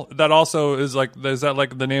mall. That also is that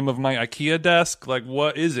like the name of my IKEA desk? Like,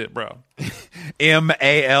 what is it, bro?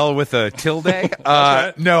 MAL with a tilde.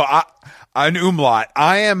 Right. No, an umlaut.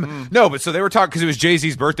 I am no, but so they were talking because it was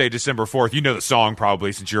Jay-Z's birthday, December 4th. You know the song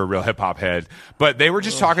probably since you're a real hip hop head. But they were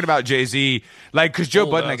just talking about Jay-Z, like because Joe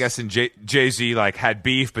Budden, I guess, and Jay-Z like had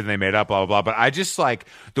beef, but they made up, blah blah blah. But I just like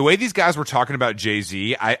the way these guys were talking about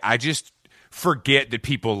Jay-Z. I just forget that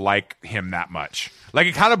people like him that much. Like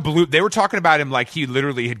it kind of blew. They were talking about him like he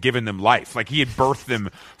literally had given them life, like he had birthed them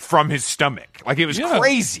from his stomach. Like it was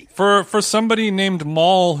crazy. For somebody named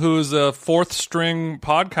Maul, who's a fourth string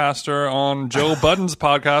podcaster on Joe Budden's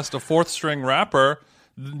podcast, a fourth string rapper.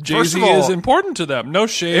 Jay-Z is important to them. No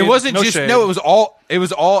shade. It wasn't no just shade. no. It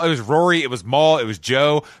was Rory. It was Maul. It was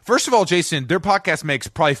Joe. First of all, Jason, their podcast makes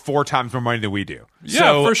probably 4 times more money than we do. Yeah,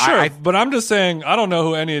 so for sure. But I'm just saying, I don't know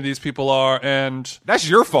who any of these people are, and that's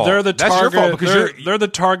your fault. They're the target. That's your fault because they're the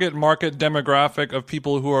target market demographic of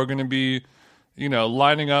people who are going to be,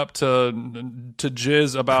 lining up to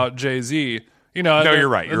jizz about Jay-Z. No, you're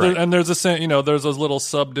right. You're right. And there's there's those little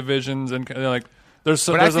subdivisions and like there's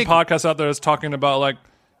a podcast out there that's talking about like.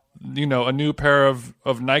 A new pair of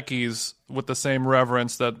Nikes with the same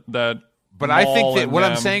reverence that. But I think that what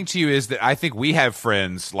I'm saying to you is that I think we have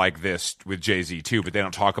friends like this with Jay-Z too, but they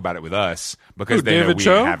don't talk about it with us because they know we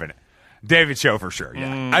ain't having it. David Cho for sure.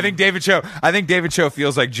 Yeah, I think David Cho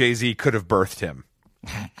feels like Jay-Z could have birthed him.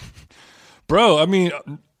 Bro, I mean,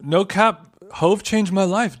 no cap. Hove changed my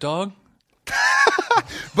life, dog.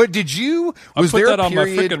 But did you? I put that on my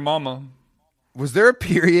freaking mama. Was there a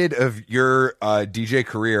period of your DJ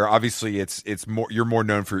career? Obviously, it's more you're more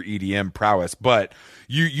known for your EDM prowess, but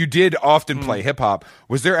you did often play hip hop.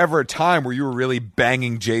 Was there ever a time where you were really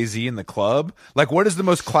banging Jay-Z in the club? Like, what is the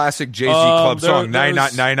most classic Jay-Z club song?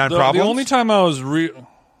 99 Problems. The only time I was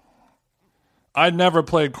I never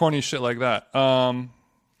played corny shit like that.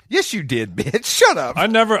 Yes, you did, bitch. Shut up. I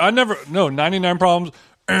never. No, 99 Problems.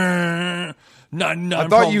 99 I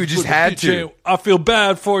thought you just had DJ. to. I feel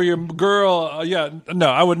bad for you, girl. No,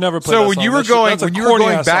 I would never play So that when song. you were That's a going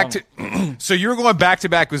corny-ass back song. so you were going back to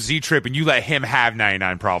back with Z Trip, and you let him have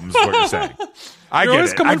 99 Problems. Is what you're saying? You're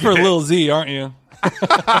always coming for Lil Z, aren't you?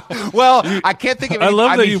 Well, I can't think of. I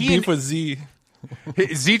love that mean, you beef with Z.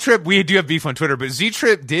 Z Trip. We do have beef on Twitter, but Z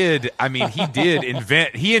Trip did. I mean, he did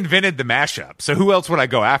invent. He invented the mashup. So who else would I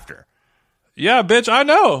go after? Yeah, bitch, I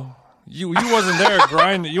know. You wasn't there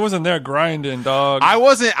grinding. You wasn't there grinding, dog. I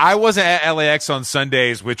wasn't at LAX on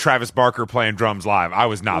Sundays with Travis Barker playing drums live. I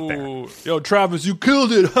was not there. Yo, Travis, you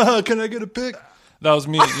killed it. Can I get a pic? That was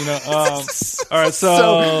me. All right,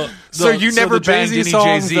 so you never the banged Jay-Z any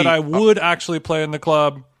songs Jay-Z. that I would actually play in the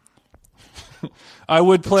club. I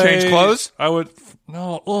would play. Change clothes? I would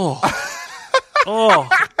no.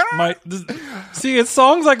 See, it's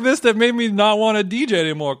songs like this that made me not want to DJ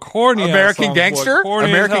anymore. Corny American songs, Gangster? boy. Corny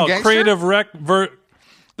American as hell. Gangster?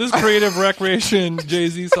 This creative recreation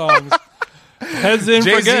Jay-Z songs. Heads in,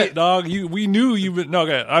 Jay-Z. forget, dog. We knew you would. No,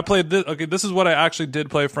 okay. I played this. Okay, this is what I actually did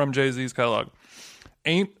play from Jay-Z's catalog.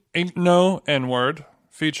 Ain't no N-word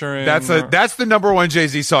featuring. That's the number one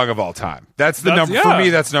Jay-Z song of all time. That's the number for me.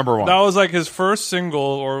 That's number one. That was like his first single,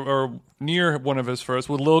 or near one of his first,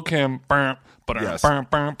 with Lil Kim. Yes.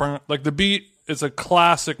 Like the beat is a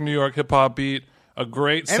classic New York hip hop beat, a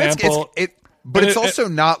great sample. But it's also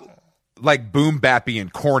not like boom bappy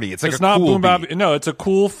and corny. It's like it's a not cool boom beat. bap. No, it's a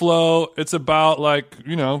cool flow. It's about like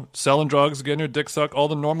selling drugs, getting your dick sucked, all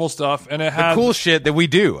the normal stuff, and it had the cool shit that we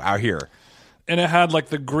do out here. And it had like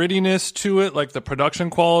the grittiness to it. Like the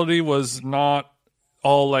production quality was not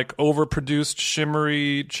all like overproduced,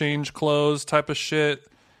 shimmery, change clothes type of shit.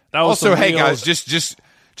 That was Also, hey guys,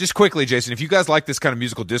 just quickly, Jason, if you guys like this kind of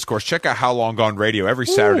musical discourse, check out How Long Gone Radio every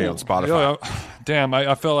Saturday on Spotify. Damn,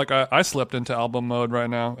 I feel like I slipped into album mode right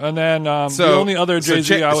now. And then the only other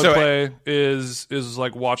Jay-Z I would play is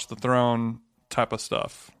like Watch the Throne type of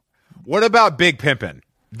stuff. What about Big Pimpin'?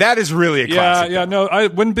 That is really a classic. Yeah, no.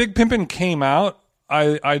 When Big Pimpin' came out,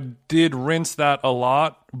 I did rinse that a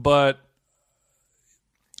lot, but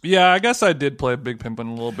yeah, I guess I did play Big Pimpin'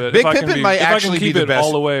 a little bit. Big Pimpin' might actually be the best.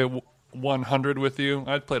 All the way 100 with you,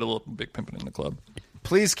 I'd played a little Big Pimpin' in the club.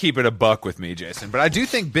 Please keep it a buck with me, Jason. But I do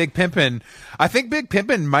think Big Pimpin',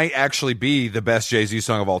 might actually be the best Jay-Z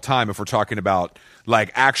song of all time if we're talking about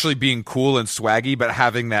like actually being cool and swaggy, but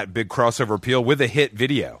having that big crossover appeal with a hit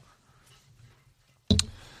video.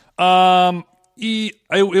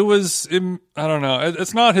 It was I don't know.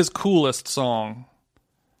 It's not his coolest song.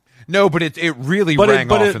 No, but it really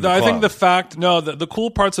rang off in the club. I think the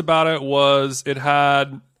cool parts about it was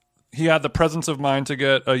he had the presence of mind to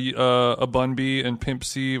get a Bun B and Pimp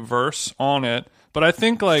C verse on it. But I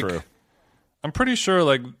think like True. I'm pretty sure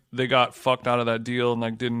like they got fucked out of that deal and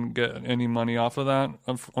like didn't get any money off of that,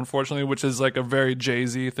 unfortunately, which is like a very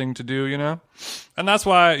Jay-Z thing to do, and that's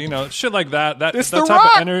why shit like that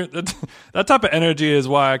that type of energy is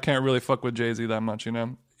why I can't really fuck with Jay-Z that much.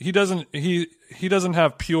 He doesn't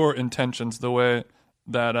have pure intentions the way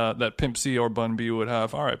that Pimp C or Bun B would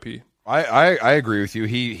have. R.I.P. I agree with you.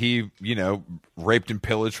 He raped and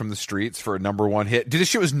pillaged from the streets for a number one hit. Dude, this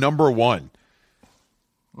shit was number one.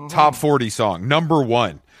 Mm-hmm. Top 40 song, number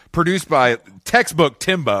one. Produced by textbook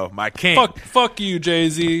Timbo, my king. Fuck you,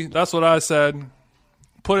 Jay-Z. That's what I said.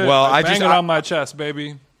 Bang it on my chest,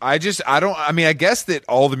 baby. I guess that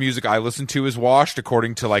all the music I listen to is washed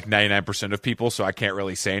according to like 99% of people, so I can't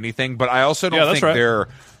really say anything. But I also don't think they're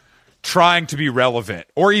trying to be relevant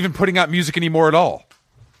or even putting out music anymore at all.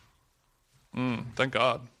 Thank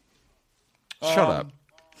God. Shut up.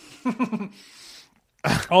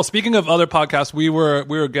 Oh, speaking of other podcasts, we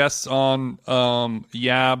were guests on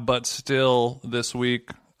But Still this week.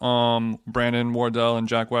 Brandon Wardell and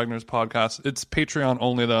Jack Wagner's podcast. It's Patreon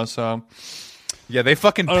only though, so yeah, they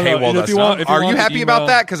fucking paywall us. Are you happy about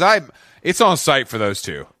that? Because it's on site for those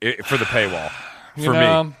two for the paywall for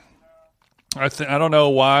me. I don't know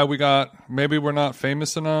why maybe we're not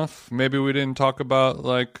famous enough. Maybe we didn't talk about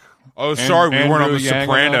like. Oh, sorry, we weren't on The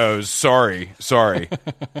Sopranos. Sorry.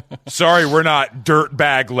 Sorry, we're not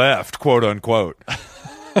dirtbag left, quote unquote.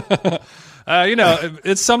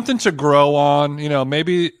 It's something to grow on.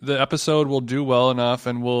 Maybe the episode will do well enough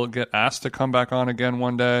and we'll get asked to come back on again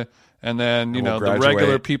one day. And then, the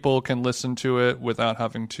regular people can listen to it without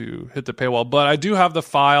having to hit the paywall. But I do have the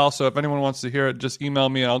file, so if anyone wants to hear it, just email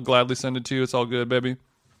me and I'll gladly send it to you. It's all good, baby.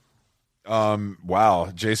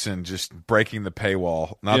 Wow, Jason just breaking the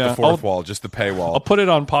paywall. Not the fourth wall, just the paywall. I'll put it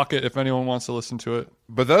on Pocket if anyone wants to listen to it.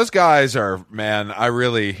 But those guys are, man, I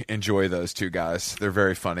really enjoy those two guys. They're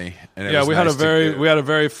very funny. And we had a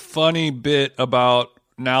very funny bit about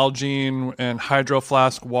Nalgene and Hydro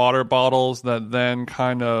Flask water bottles that then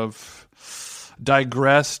kind of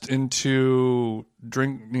digressed into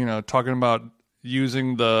talking about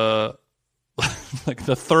using the like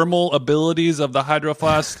the thermal abilities of the Hydro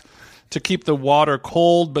Flask to keep the water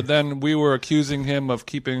cold, but then we were accusing him of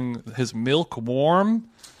keeping his milk warm.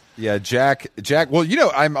 Yeah, Jack. Well,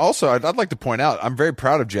 I'd like to point out, I'm very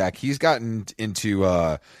proud of Jack. He's gotten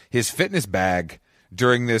into his fitness bag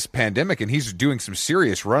during this pandemic, and he's doing some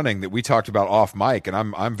serious running that we talked about off mic, and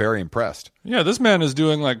I'm very impressed. Yeah, this man is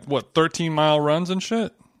doing 13-mile runs and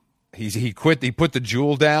shit. He put the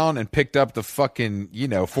Juul down and picked up the fucking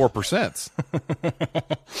 4%.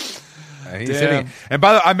 And he's hitting. And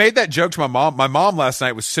by the way, I made that joke to my mom. My mom last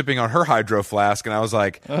night was sipping on her Hydro Flask, and I was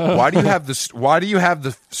like, "Why do you have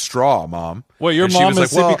the straw, Mom?" Wait, your mom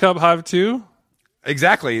is sippy cup hive too?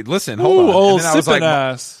 Exactly. Listen, hold on. Old and then I was like,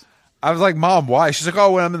 ass. I was like, Mom, why? She's like,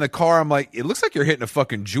 oh, when I'm in the car, I'm like, it looks like you're hitting a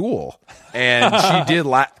fucking Juul. And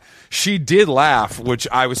she did laugh, which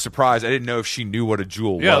I was surprised. I didn't know if she knew what a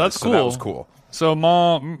Juul was. Yeah, that's cool. So that was cool. So,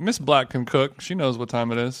 Mom, Miss Black can cook. She knows what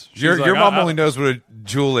time it is. Your mom only knows what a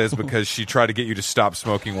Juul is because she tried to get you to stop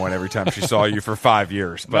smoking one every time she saw you for 5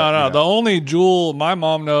 years. But, no. The only Juul my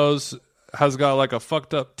mom knows has got a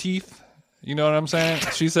fucked up teeth. You know what I'm saying?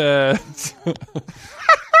 She said...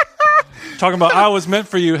 Talking about, I was meant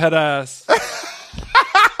for you, head ass.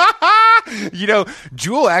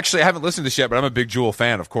 Juul, actually, I haven't listened to this yet, but I'm a big Juul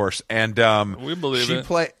fan, of course. And we believe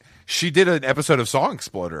it. She did an episode of Song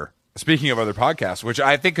Exploder, speaking of other podcasts, which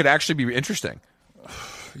I think could actually be interesting.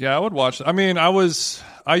 Yeah, I would watch it. I mean, I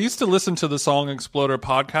used to listen to the Song Exploder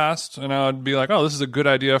podcast, and I would be like, oh, this is a good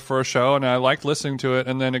idea for a show, and I liked listening to it,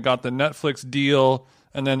 and then it got the Netflix deal.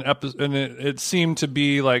 And then it seemed to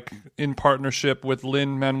be in partnership with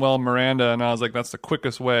Lin-Manuel Miranda, and I was like, that's the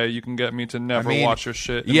quickest way you can get me to never watch your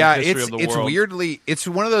shit in the history of the world. It's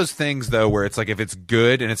one of those things, though, where it's like, if it's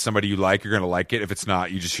good and it's somebody you like, you're going to like it. If it's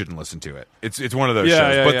not, you just shouldn't listen to it. It's one of those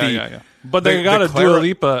shows. But they got a Dua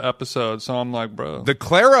Lipa episode, so I'm like, bro. The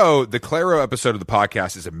Claro episode of the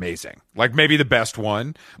podcast is amazing. Maybe the best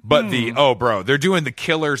one. But they're doing the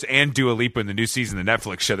Killers and Dua Lipa in the new season of the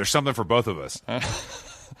Netflix show. There's something for both of us.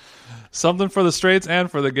 Something for the straights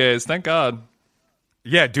and for the gays. Thank God.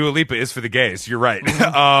 Yeah, Dua Lipa is for the gays. You're right.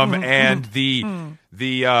 And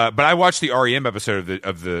but I watched the REM episode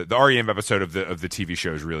of the REM episode of the TV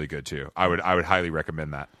show is really good too. I would highly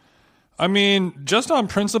recommend that. I mean, just on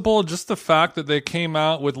principle, just the fact that they came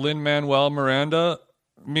out with Lin-Manuel Miranda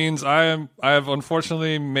means I have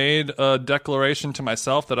unfortunately made a declaration to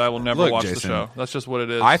myself that I will never watch Jason, the show. That's just what it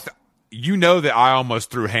is. That I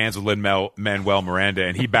almost threw hands with Lin-Manuel Miranda,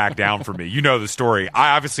 and he backed down for me. You know the story.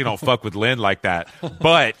 I obviously don't fuck with Lin like that,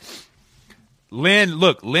 but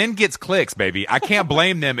Lin gets clicks, baby. I can't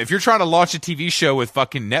blame them. If you're trying to launch a TV show with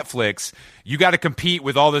fucking Netflix, you got to compete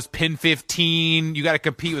with all this Pen 15. You got to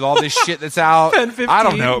compete with all this shit that's out. Pen 15? I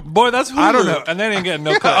don't know. Boy, that's Hulu. I don't know. And they didn't get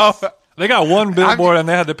no cuts. They got one billboard, and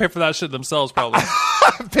they had to pay for that shit themselves, probably.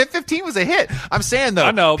 Pen 15 was a hit. I'm saying, though.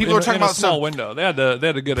 I know. People are talking about a small window. They had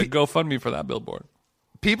to get a GoFundMe for that billboard.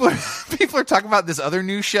 People are talking about this other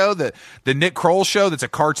new show, the Nick Kroll show that's a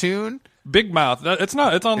cartoon. Big Mouth. It's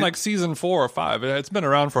on season 4 or 5. It's been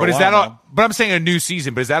around for a while. Now. But I'm saying a new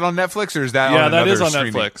season. But is that on Netflix or is that on another that is on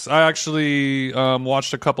streaming? Netflix. I actually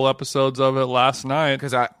watched a couple episodes of it last night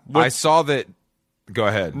because I saw that. Go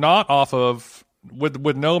ahead. Not off of with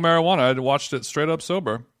no marijuana. I watched it straight up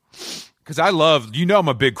sober. Because I love, I'm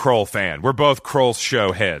a big Kroll fan. We're both Kroll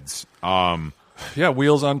show heads. Yeah,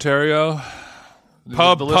 Wheels Ontario.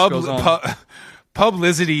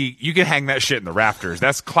 Publicity, you can hang that shit in the rafters.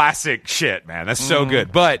 That's classic shit, man. That's so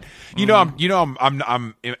good. But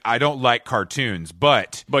I don't like cartoons,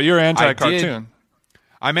 but you're anti-cartoon.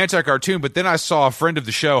 I'm anti-cartoon, but then I saw a friend of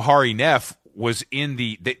the show, Hari Neff, was in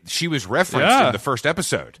she was referenced in the first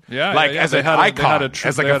episode. Yeah, as an icon,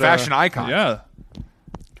 as a fashion icon. Yeah.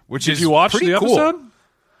 Did you watch the episode? Cool.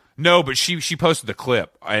 No, but she posted the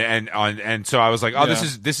clip, and so I was like,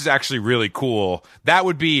 this is actually really cool. That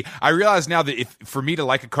would be. I realize now that if for me to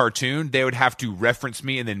like a cartoon, they would have to reference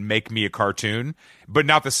me and then make me a cartoon, but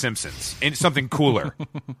not The Simpsons and something cooler.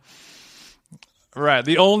 Right.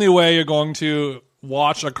 The only way you're going to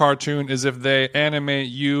watch a cartoon is if they animate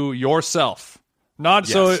you yourself. Not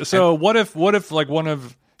yes. So. What if one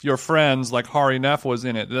of your friends like Hari Neff was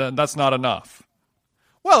in it? That's not enough.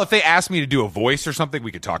 Well, if they asked me to do a voice or something,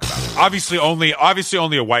 we could talk about it. Obviously,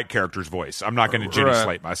 only a white character's voice. I'm not going to Jenny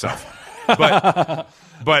Slate myself. But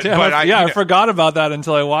I forgot about that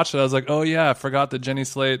until I watched it. I was like, oh yeah, I forgot that Jenny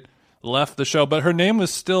Slate left the show, but her name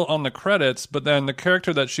was still on the credits. But then the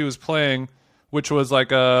character that she was playing, which was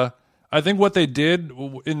like a I think what they did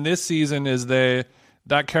in this season is that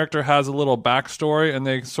character has a little backstory, and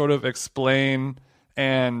they sort of explain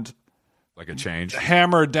and like a change,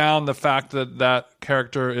 hammer down the fact that that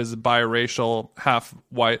character is biracial, half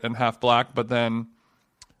white and half black, but then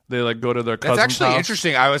they like go to their cousin's That's actually house.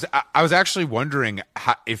 interesting. I was actually wondering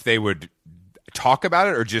if they would talk about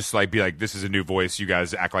it or just like be like, this is a new voice, you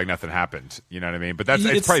guys act like nothing happened. You know what I mean? But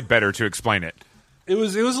it's probably better to explain it. It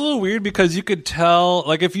was a little weird because you could tell,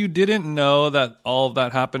 like, if you didn't know that all of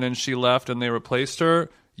that happened and she left and they replaced her,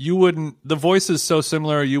 you wouldn't. The voice is so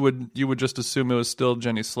similar, you would just assume it was still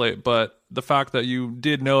Jenny Slate. But the fact that you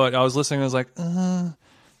did know it, I was listening, I was like,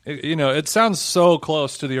 it sounds so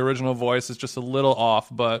close to the original voice. It's just a little off,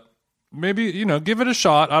 but maybe give it a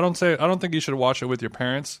shot. I don't think you should watch it with your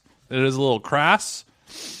parents. It is a little crass.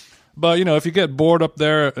 But, if you get bored up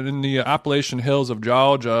there in the Appalachian Hills of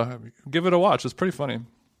Georgia, give it a watch. It's pretty funny.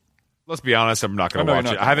 Let's be honest, I'm not going to watch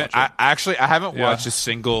it. I haven't watched a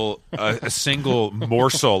single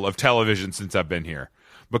morsel of television since I've been here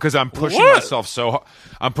because I'm pushing myself so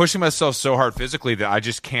hard physically that I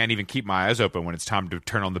just can't even keep my eyes open when it's time to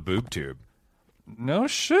turn on the boob tube. No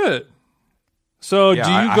shit. So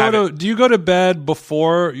do you go to bed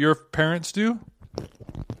before your parents do?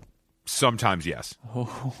 Sometimes, yes.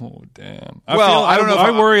 Oh, damn. I don't know.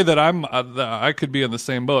 I worry that I could be in the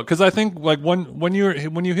same boat because I think like when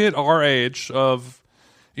you hit our age of,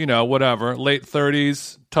 whatever, late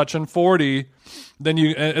 30s, touching 40, then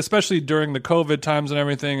you, especially during the COVID times and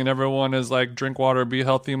everything, and everyone is like drink water, be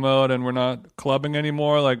healthy mode, and we're not clubbing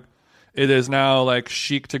anymore. Like it is now like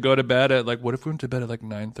chic to go to bed at like, what if we went to bed at like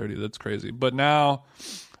 9:30? That's crazy. But now,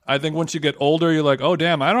 I think once you get older, you're like, oh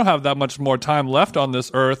damn, I don't have that much more time left on this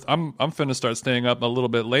earth. I'm finna start staying up a little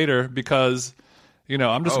bit later because,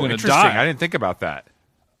 I'm just gonna die. I didn't think about that.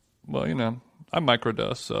 Well, I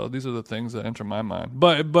microdose, so these are the things that enter my mind.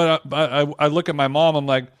 But I look at my mom. I'm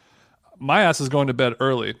like, my ass is going to bed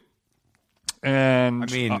early,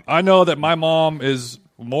 and I know that my mom is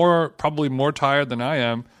probably more tired than I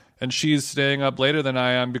am, and she's staying up later than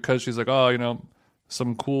I am because she's like, oh,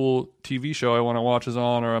 some cool TV show I want to watch is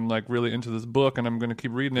on, or I'm like really into this book and I'm going to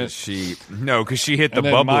keep reading it. Because she hit the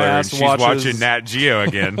bubbler and she's watching Nat Geo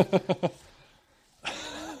again.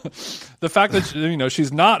 The fact that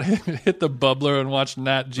she's not hit the bubbler and watched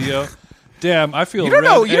Nat Geo. Damn, I feel you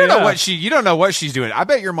don't know what she's doing. I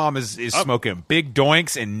bet your mom is smoking big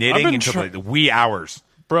doinks and knitting until the wee hours.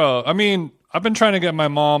 Bro, I've been trying to get my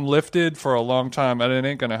mom lifted for a long time and it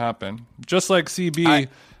ain't going to happen. Just like CB,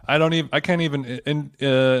 I can't even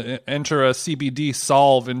enter a CBD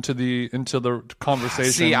solve into the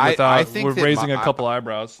conversation without raising a couple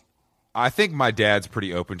eyebrows. I think my dad's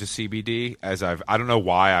pretty open to CBD. I don't know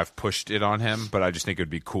why I've pushed it on him, but I just think it would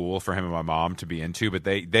be cool for him and my mom to be into. But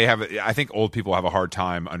they have. I think old people have a hard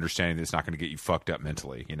time understanding that it's not going to get you fucked up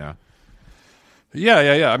mentally.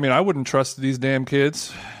 Yeah. I wouldn't trust these damn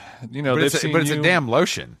kids. But it's a damn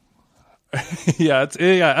lotion. Yeah,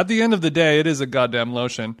 at the end of the day, it is a goddamn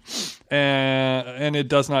lotion, and it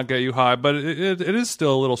does not get you high. But it is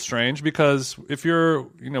still a little strange because if you're,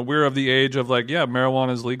 we're of the age of like, yeah,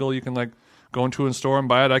 marijuana is legal. You can like go into a store and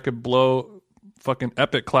buy it. I could blow fucking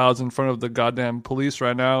epic clouds in front of the goddamn police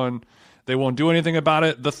right now, and they won't do anything about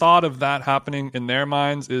it. The thought of that happening in their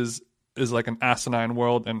minds is like an asinine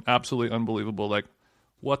world and absolutely unbelievable. Like,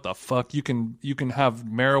 what the fuck? You can have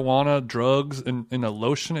marijuana, drugs, in a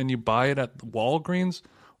lotion, and you buy it at Walgreens?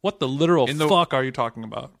 What the literal fuck are you talking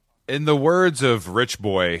about? In the words of Rich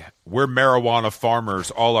Boy, we're marijuana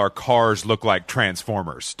farmers. All our cars look like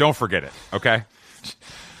Transformers. Don't forget it, okay?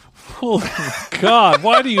 Holy God,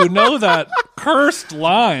 why do you know that cursed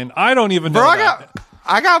line? I don't even know that.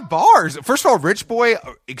 I got bars. First of all, Rich Boy,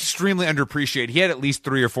 extremely underappreciated. He had at least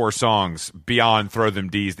 3 or 4 songs beyond Throw Them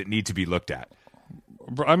D's that need to be looked at.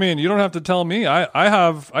 You don't have to tell me.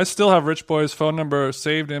 I still have Rich Boy's phone number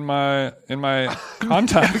saved in my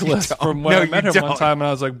contact list from when I met him one time, and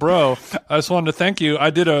I was like, bro, I just wanted to thank you. I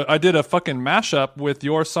did a fucking mashup with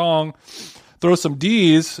your song, Throw Some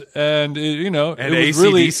D's, and it was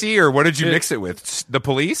AC/DC, really, or what did you mix it with? The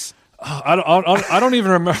Police? I don't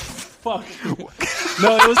even remember. Fuck.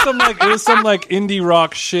 No, it was some indie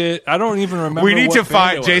rock shit. I don't even remember. We need to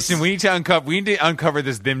find Jason. We need to uncover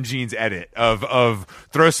this Them Jeans edit of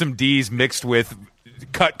Throw Some D's mixed with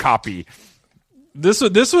Cut Copy. This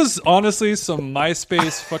was honestly some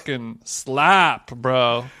MySpace fucking slap,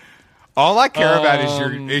 bro. All I care about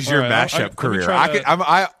is your mashup career.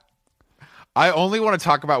 I only want to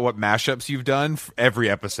talk about what mashups you've done for every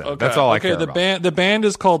episode. Okay. That's all I care about. The band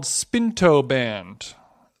is called Spinto Band.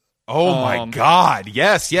 Oh my God!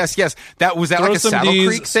 Yes. That was like a Saddle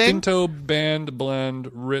Creek thing. Spinto Band blend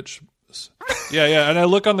Rich Yeah. And I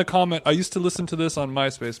look on the comment. I used to listen to this on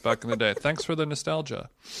MySpace back in the day. Thanks for the nostalgia.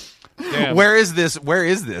 Damn. Where is this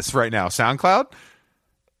right now? SoundCloud?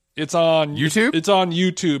 It's on YouTube? It's on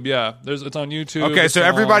YouTube, yeah. It's on YouTube. Okay, so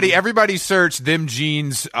everybody search Them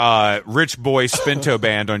Jeans Rich Boy Spinto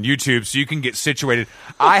Band on YouTube so you can get situated.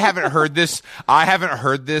 I haven't heard this.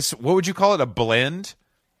 What would you call it? A blend?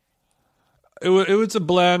 It was a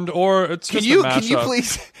blend, or it's just a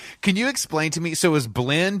mashup. Can you explain to me, so is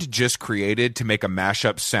blend just created to make a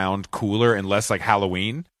mashup sound cooler and less like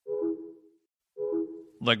Halloween?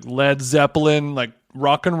 Like Led Zeppelin, like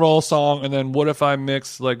rock and roll song, and then what if I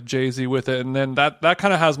mix like Jay-Z with it, and then that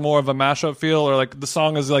kind of has more of a mashup feel, or like the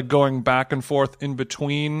song is like going back and forth in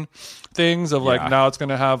between things of like now it's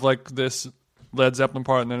gonna have like this Led Zeppelin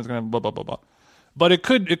part, and then it's gonna blah blah blah blah. But it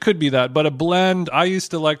could be that. But a blend, I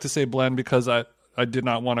used to like to say blend because I did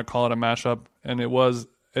not want to call it a mashup, and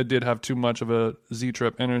it did have too much of a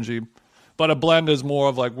Z-Trip energy. But a blend is more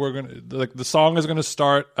of like the song is gonna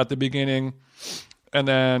start at the beginning, and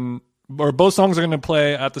then or both songs are going to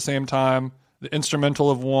play at the same time, the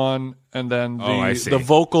instrumental of one and then the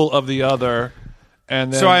vocal of the other.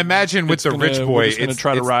 And then so I imagine with the Rich Boy, it's going to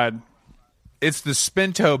try to ride. It's the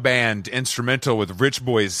Spinto Band instrumental with Rich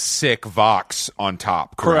Boy's sick Vox on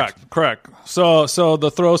top. Correct. So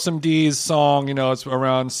the Throw Some D's song, it's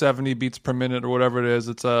around 70 beats per minute or whatever it is.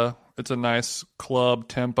 It's a nice club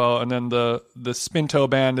tempo, and then the Spinto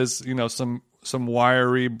Band is some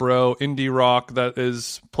wiry bro indie rock that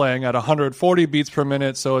is playing at 140 beats per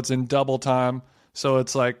minute, so it's in double time. So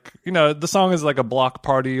it's like, the song is like a block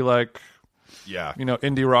party, like,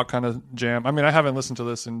 indie rock kind of jam. I mean, I haven't listened to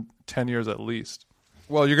this in 10 years at least.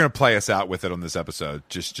 Well, you're going to play us out with it on this episode,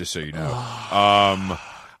 just so you know.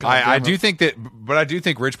 I do think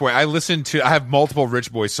Rich Boy, I have multiple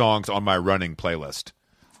Rich Boy songs on my running playlist.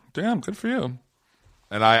 Damn, good for you.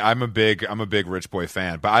 And I'm a big Rich Boy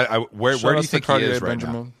fan, but where do you think he is right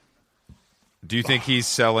now? Do you think he's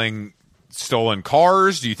selling stolen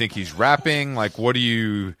cars? Do you think he's rapping? Like, what do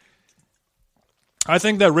you? I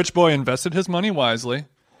think that Rich Boy invested his money wisely.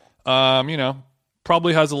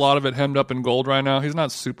 Probably has a lot of it hemmed up in gold right now. He's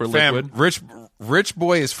not super liquid. Rich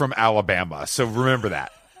Boy is from Alabama, so remember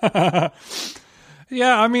that.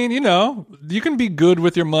 Yeah, I mean, you can be good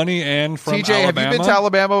with your money and from TJ, Alabama. have you been to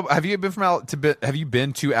Alabama? Have you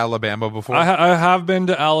been to Alabama before? I have been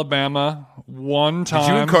to Alabama one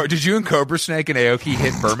time. Did you and Cobra Snake and Aoki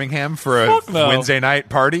hit Birmingham for a Wednesday night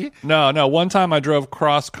party? No. One time I drove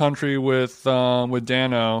cross country with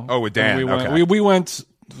Dano. Oh, with Dan. We went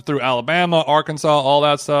through Alabama, Arkansas, all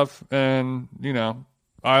that stuff, and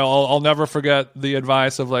I'll never forget the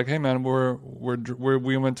advice of like, hey man,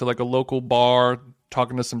 we went to like a local bar.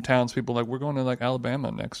 Talking to some townspeople, like, we're going to like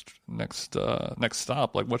Alabama next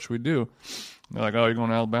stop. Like, what should we do? And they're like, oh, you're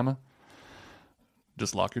going to Alabama?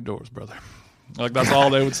 Just lock your doors, brother. Like, that's all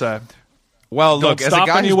they would say. Well, look, don't stop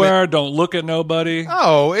anywhere. Don't look at nobody.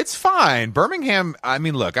 Oh, it's fine. Birmingham. I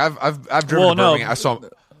mean, look, I've driven to Birmingham. I saw.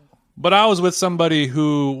 But I was with somebody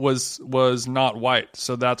who was not white,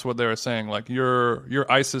 so that's what they were saying. Like, your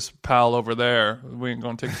ISIS pal over there, we ain't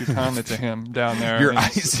gonna take too kindly to him down there. Your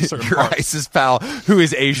ISIS pal who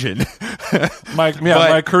is Asian.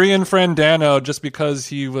 My Korean friend Dano, just because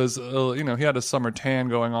he was, he had a summer tan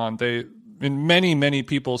going on. Many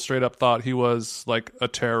people straight up thought he was like a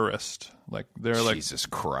terrorist. Like they're like, Jesus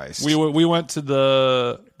Christ. We went to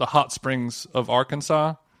the hot springs of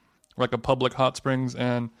Arkansas, like a public hot springs,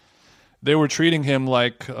 and they were treating him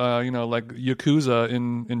like, like Yakuza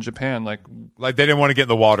in Japan. Like they didn't want to get in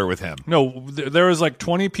the water with him. No, there was like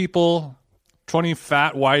 20 people, 20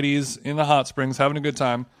 fat whiteys in the hot springs having a good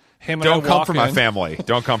time. Don't come for my family.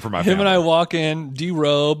 Don't come for my family. Him and I walk in,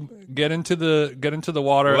 derobe, get into the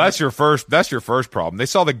water. Well, that's your first problem. They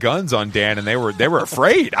saw the guns on Dan and they were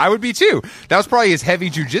afraid. I would be too. That was probably his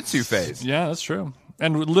heavy jujitsu phase. Yeah, that's true.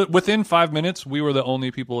 And within 5 minutes, we were the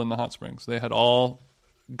only people in the hot springs. They had all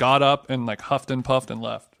got up and like huffed and puffed and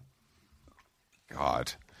left.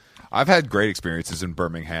 God, I've had great experiences in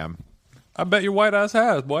Birmingham. I bet your white ass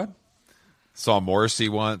has, boy. Saw Morrissey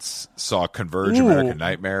once. Saw Converge, American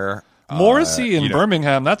Nightmare. Morrissey in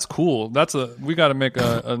Birmingham. That's cool. We got to make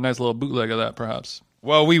a nice little bootleg of that, perhaps.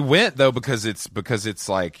 Well, we went though because it's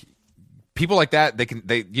like people like that.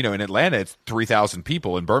 They in Atlanta it's 3,000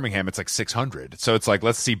 people. In Birmingham it's like 600. So it's like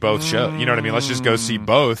let's see both shows. You know what I mean? Let's just go see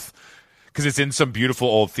both. Because it's in some beautiful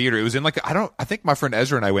old theater. It was in like I think my friend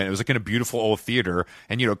Ezra and I went. It was like in a beautiful old theater,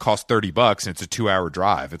 and it cost $30, and it's a 2-hour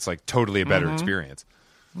drive. It's like totally a better experience.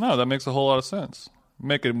 No, that makes a whole lot of sense.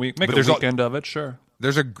 Make a weekend of it, sure.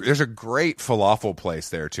 There's a great falafel place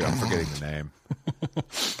there too. I'm forgetting the name.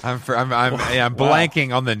 I'm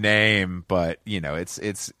blanking on the name, but it's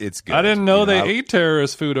good. I didn't know they ate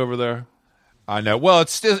terrorist food over there. I know. Well,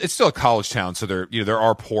 it's still a college town, so there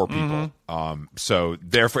are poor people. So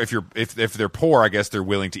therefore, if they're poor, I guess they're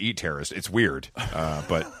willing to eat terrorists. It's weird,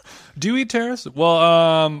 but do you eat terrorists? Well,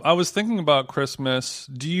 I was thinking about Christmas.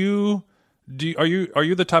 Are you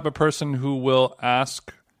the type of person who will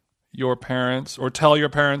ask your parents or tell your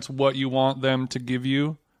parents what you want them to give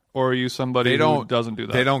you, or are you somebody who doesn't do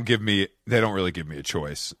that? They don't really give me a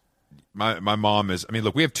choice. My mom is. I mean,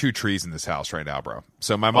 look, we have 2 trees in this house right now, bro.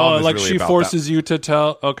 So my mom is like really she about forces that. You to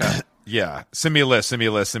tell. Okay. Yeah, send me a list.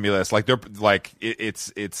 Like they're like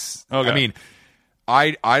it's. Okay. I mean,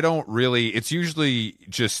 I don't really. It's usually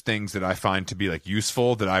just things that I find to be like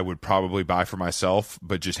useful that I would probably buy for myself,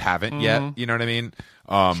 but just haven't yet. You know what I mean?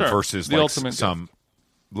 Sure. Versus the like ultimate some gift.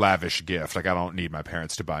 Lavish gift. Like I don't need my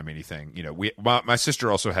parents to buy me anything. My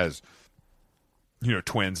sister also has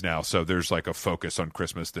twins now, so there's like a focus on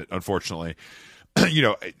Christmas that unfortunately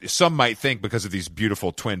some might think because of these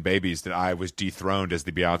beautiful twin babies that I was dethroned as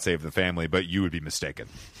the Beyonce of the family, but you would be mistaken.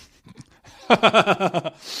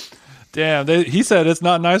 Damn, he said it's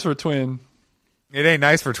not nice for twin. It ain't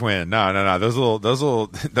nice for twin. No.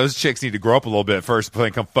 Those chicks need to grow up a little bit first before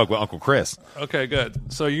they come fuck with Uncle Chris. Okay,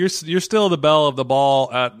 good. So you're still the belle of the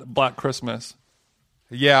ball at Black Christmas.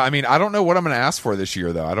 Yeah, I mean, I don't know what I'm going to ask for this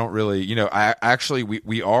year, though. I don't really,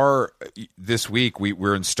 we are this week.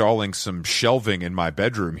 We're installing some shelving in my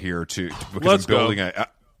bedroom here because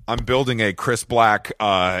I'm building a Chris Black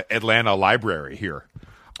Atlanta library here.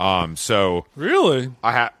 So really,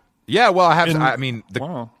 I have.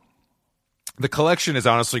 Wow. The collection has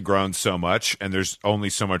honestly grown so much, and there's only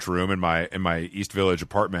so much room in my East Village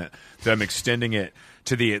apartment that I'm extending it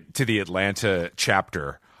to the Atlanta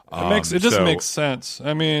chapter. It just makes sense.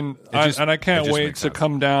 I mean, I can't wait to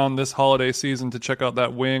come down this holiday season to check out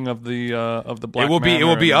that wing of the Black. It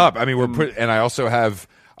will be up. I mean, and I also have.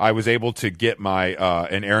 I was able to get my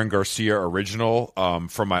an Aaron Garcia original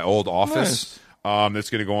from my old office. Nice. That's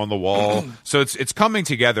going to go on the wall. So it's coming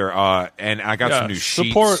together. And I got some new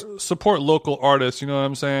sheets. Support local artists. You know what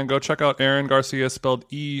I'm saying? Go check out Aaron Garcia, spelled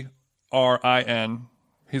ERIN.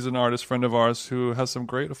 He's an artist friend of ours who has some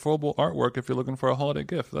great affordable artwork if you're looking for a holiday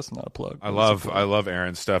gift. That's not a plug. I love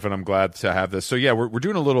Aaron's stuff, and I'm glad to have this. So yeah, we're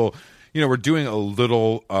doing a little,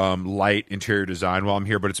 light interior design while I'm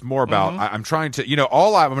here, but it's more about I'm trying to,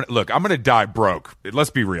 I'm going to die broke.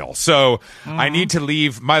 Let's be real. So I need to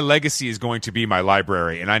leave. My legacy is going to be my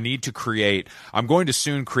library, and I need to I'm going to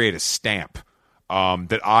soon create a stamp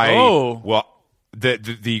the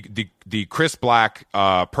Chris Black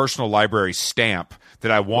personal library stamp that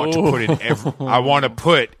I want to put in every. I want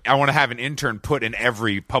to have an intern put in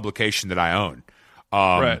every publication that I own.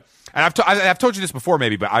 Right. And I've told you this before,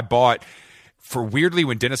 maybe, but I bought weirdly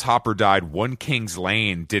when Dennis Hopper died. One Kings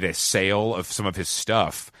Lane did a sale of some of his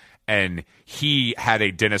stuff, and he had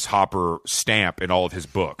a Dennis Hopper stamp in all of his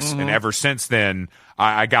books. And ever since then,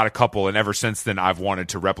 I got a couple, and ever since then, I've wanted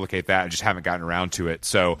to replicate that and just haven't gotten around to it.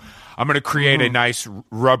 So I'm going to create a nice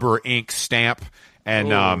rubber ink stamp,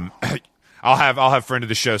 and I'll have friend of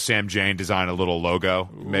the show Sam Jane design a little logo,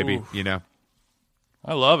 maybe.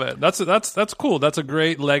 I love it. That's cool. That's a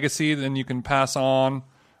great legacy. Then you can pass on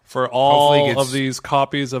for all of these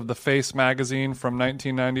copies of the Face magazine from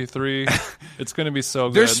 1993. It's going to be so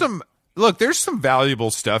good. There's some valuable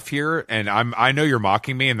stuff here, and I know you're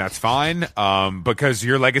mocking me, and that's fine. Because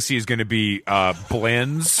your legacy is going to be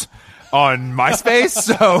blends on MySpace.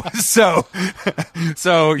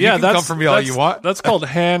 So you can come for me all you want. That's called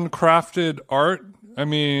handcrafted art. I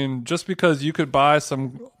mean, just because you could buy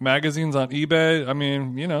some magazines on eBay, I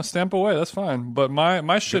mean, stamp away, that's fine. But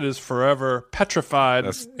my shit is forever petrified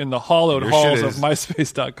in the hollowed halls of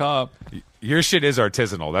MySpace.com. Your shit is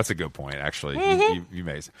artisanal. That's a good point, actually. You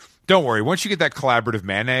may. Don't worry. Once you get that collaborative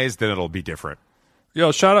mayonnaise, then it'll be different.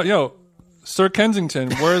 Shout out, Sir Kensington.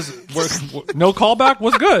 No callback?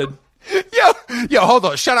 What's good? Yo, hold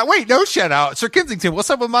on. Shout out. Wait, no shout out. Sir Kensington, what's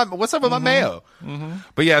up with my mayo?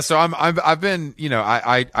 But yeah, so I've been,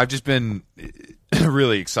 I've just been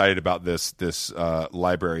really excited about this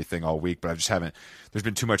library thing all week, but I just haven't. There's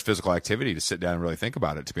been too much physical activity to sit down and really think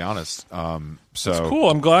about it, to be honest. So it's cool.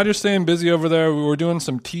 I'm glad you're staying busy over there. We were doing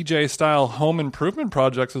some TJ style home improvement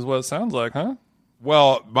projects, is what it sounds like, huh?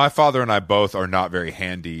 Well, my father and I both are not very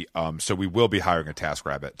handy, so we will be hiring a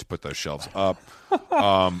TaskRabbit to put those shelves up.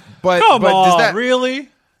 Does that really?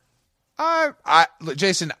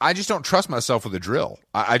 Jason, I just don't trust myself with a drill.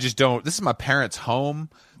 I just don't. This is my parents' home.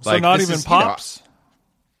 So not even Pops.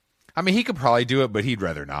 I mean, he could probably do it, but he'd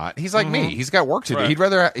rather not. He's like me. He's got work to do. He'd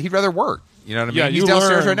rather work. You know what I mean? Yeah, he's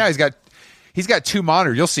downstairs right now. He's got two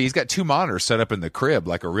monitors. You'll see he's got two monitors set up in the crib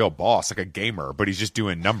like a real boss, like a gamer, but he's just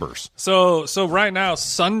doing numbers. So right now,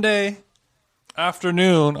 Sunday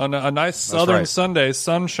afternoon, on a nice southern Sunday,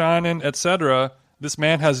 sun shining, etc., this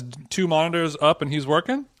man has two monitors up and he's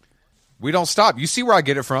working? We don't stop. You see where I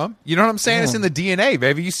get it from? You know what I'm saying? It's in the DNA,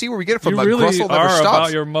 baby. You see where we get it from. You like, really Russell never are stops.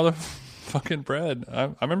 about your motherfucking bread.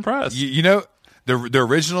 I'm impressed. You know, the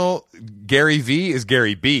original Gary V is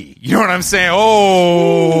Gary B. You know what I'm saying?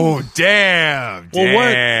 Oh, damn. Well,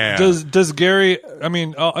 what does Gary? I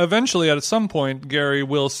mean, eventually, at some point, Gary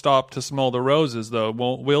will stop to smell the roses, though.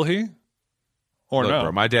 Will he? Or Look, no?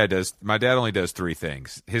 Bro, my dad only does three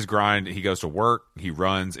things. His grind: he goes to work, he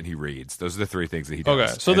runs, and he reads. Those are the three things that he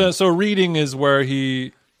does. Okay, so reading is where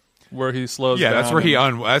he slows down. Yeah, that's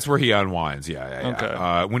where he unwinds.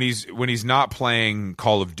 Yeah. Okay. When he's not playing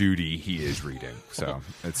Call of Duty, he is reading. So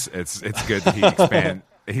it's good that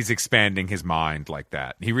he's expanding his mind like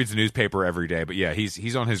that. He reads the newspaper every day, but yeah,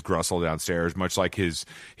 he's on his Grussel downstairs, much like his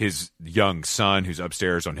young son who's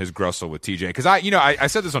upstairs on his Grussel with TJ. Because I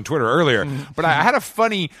said this on Twitter earlier, but I got a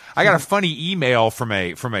funny email from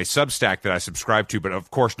a Substack that I subscribe to, but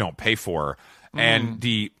of course don't pay for. And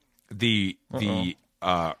the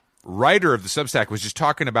writer of the Substack was just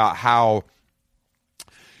talking about how,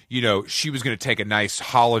 she was going to take a nice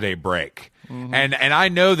holiday break. And I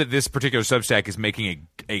know that this particular Substack is making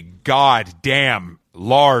a goddamn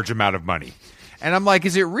large amount of money. And I'm like, do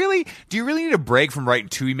you really need a break from writing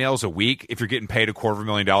 2 emails a week if you're getting paid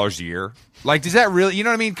 $250,000 a year? Like, does that really, you know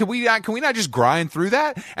what I mean? Can we not just grind through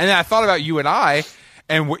that? And then I thought about you and I,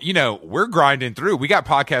 and we're grinding through. We got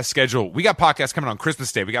podcasts scheduled. We got podcasts coming on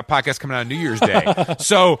Christmas Day. We got podcasts coming on New Year's Day.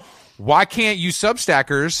 So why can't you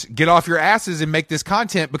Substackers get off your asses and make this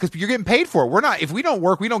content? Because you're getting paid for it. If we don't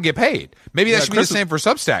work, we don't get paid. Maybe that should be the same for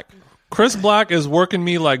Substack. Chris Black is working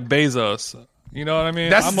me like Bezos. You know what I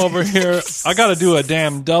mean? I'm over here. I got to do a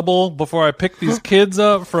damn double before I pick these kids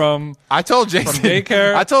up from. I told Jason from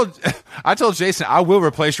daycare. I told Jason I will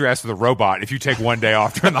replace your ass with a robot if you take one day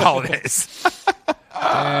off during the holidays.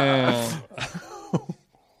 Damn.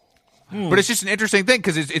 But it's just an interesting thing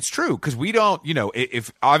because it's true because we don't,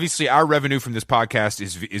 if obviously our revenue from this podcast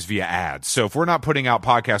is via ads. So if we're not putting out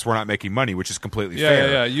podcasts, we're not making money, which is completely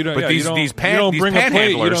fair. Yeah. You don't. But you don't bring a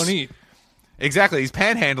plate, you don't eat. Exactly. These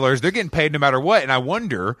panhandlers, they're getting paid no matter what. And I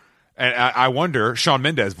wonder, Shawn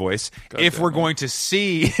Mendes voice, if we're going to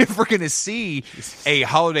see a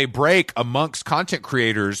holiday break amongst content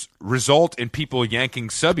creators result in people yanking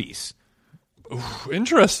subbies. Ooh,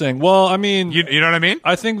 interesting. Well, I mean, you know what I mean?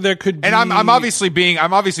 I think there could be. And I'm obviously being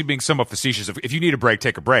somewhat facetious. If you need a break,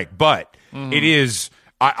 take a break. But it is.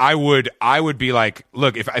 I would be like,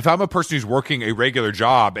 look, if I'm a person who's working a regular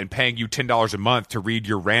job and paying you $10 a month to read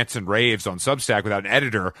your rants and raves on Substack without an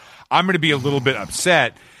editor, I'm going to be a little bit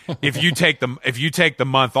upset if you take the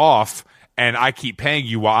month off and I keep paying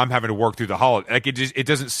you while I'm having to work through the holiday. Like it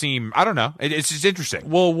doesn't seem. I don't know. It's just interesting.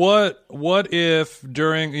 Well, what if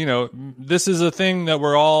during this is a thing that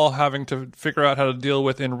we're all having to figure out how to deal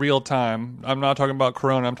with in real time. I'm not talking about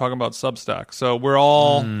Corona. I'm talking about Substack. So we're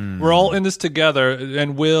all in this together.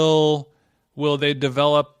 And will they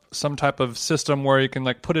develop some type of system where you can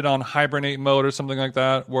like put it on hibernate mode or something like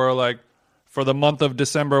that, where like for the month of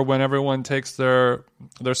December when everyone takes their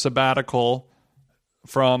sabbatical.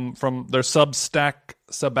 From their Substack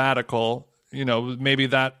sabbatical, maybe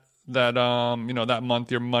that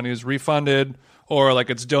month your money is refunded or like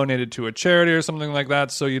it's donated to a charity or something like that,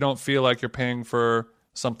 so you don't feel like you're paying for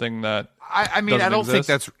something that I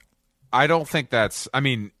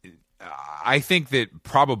think that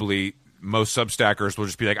probably most Substackers will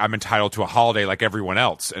just be like, I'm entitled to a holiday like everyone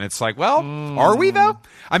else, and it's like, well, are we though?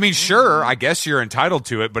 I mean, sure, I guess you're entitled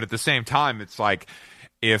to it, but at the same time, it's like.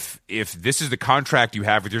 If this is the contract you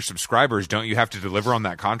have with your subscribers, don't you have to deliver on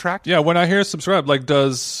that contract? Yeah, when I hear subscribe, like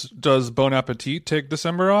does Bon Appetit take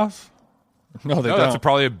December off? No, they don't.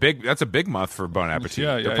 That's a big month for Bon Appetit.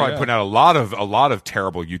 Yeah, They're probably putting out a lot of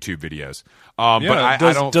terrible YouTube videos. But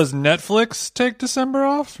does Netflix take December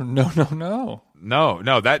off? No.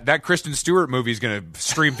 No, that Kristen Stewart movie is going to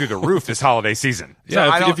stream through the roof this holiday season.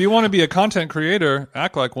 Yeah, if you want to be a content creator,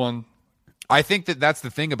 act like one. I think that's the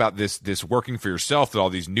thing about this working for yourself that all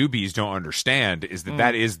these newbies don't understand is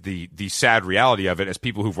that is the sad reality of it. As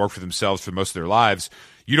people who've worked for themselves for most of their lives,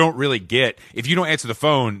 you don't really get, if you don't answer the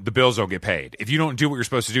phone, the bills don't get paid. If you don't do what you're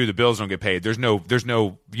supposed to do, the bills don't get paid. There's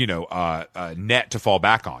no net to fall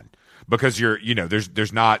back on. Because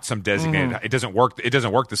there's not some designated. It doesn't work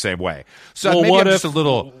the same way. So maybe I'm just a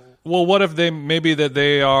little. Well, what if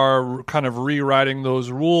they are kind of rewriting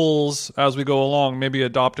those rules as we go along, maybe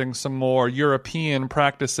adopting some more European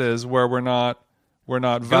practices where we're not we're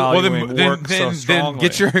not valuing work so strongly.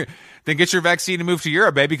 Then get your vaccine and move to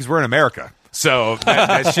Europe, baby, because we're in America. So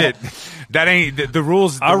that shit, that ain't the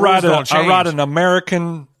rules. The rules don't change. I write an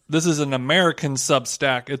American. This is an American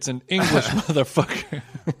Substack. It's an English motherfucker.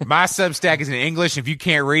 My Substack is in English. If you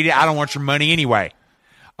can't read it, I don't want your money anyway.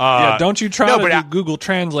 Don't you try to do Google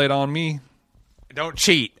Translate on me. Don't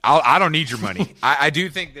cheat. I don't need your money. I do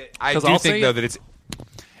think that that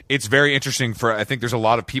it's very interesting I think there's a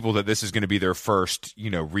lot of people that this is going to be their first,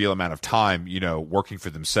 real amount of time, working for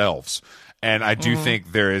themselves. And I do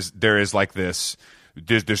think there is like this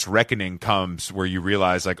reckoning comes where you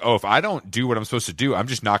realize like, oh, if I don't do what I'm supposed to do, I'm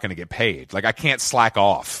just not going to get paid. Like I can't slack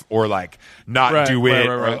off or like not do it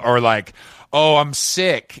or like, oh, I'm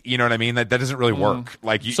sick. You know what I mean? That doesn't really work.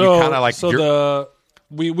 Like you kind of like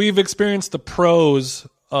we've experienced the pros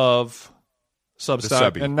of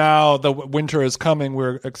Substack, and now the winter is coming.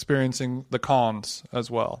 We're experiencing the cons as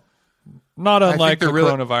well. Not unlike the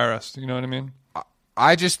coronavirus. You know what I mean?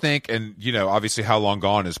 I just think, and obviously how long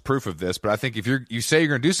gone is proof of this, but I think if you say you're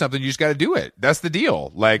going to do something, you just got to do it. That's the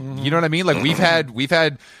deal. Like, you know what I mean? Like we've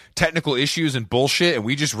had technical issues and bullshit, and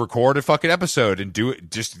we just record a fucking episode and do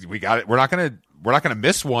it. We got it. We're not gonna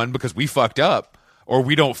miss one because we fucked up or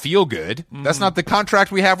we don't feel good. That's not the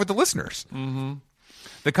contract we have with the listeners.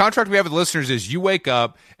 The contract we have with the listeners is you wake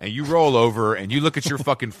up and you roll over and you look at your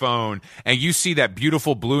fucking phone and you see that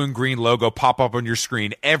beautiful blue and green logo pop up on your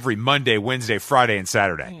screen every Monday, Wednesday, Friday, and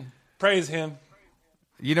Saturday. Praise him.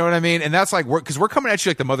 You know what I mean? And that's like, because we're coming at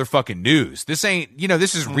you like the motherfucking news. This ain't,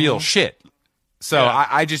 this is real shit. So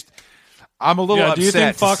yeah. I'm a little upset. Do you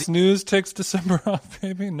think Fox News takes December off,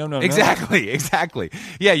 baby? No. Exactly.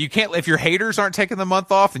 Yeah, you can't, if your haters aren't taking the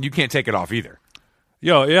month off, then you can't take it off either.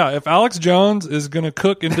 Yo, yeah, if Alex Jones is gonna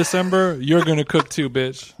cook in December, you're gonna cook too,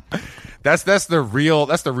 bitch. That's the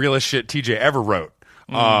realest shit TJ ever wrote.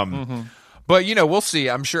 But we'll see.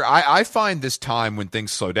 I'm sure I find this time when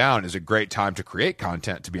things slow down is a great time to create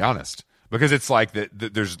content, to be honest. Because it's like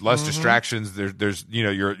there's less distractions. There's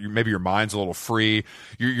maybe your mind's a little free.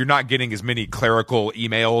 You're not getting as many clerical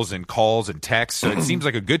emails and calls and texts. So it seems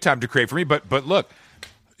like a good time to create for me. But look,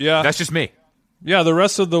 yeah, that's just me. Yeah, the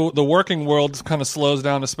rest of the working world kind of slows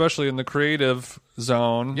down, especially in the creative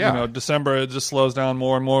zone. Yeah. December, it just slows down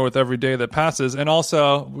more and more with every day that passes. And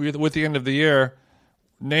also, with the end of the year,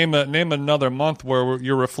 name another month where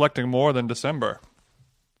you're reflecting more than December.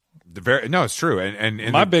 No, it's true.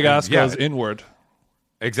 And my big ask goes inward.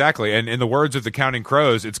 Exactly. And in the words of the Counting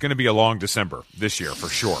Crows, it's going to be a long December this year for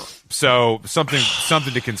sure. So something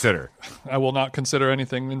to consider. I will not consider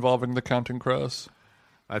anything involving the Counting Crows.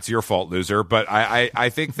 That's your fault, loser. But I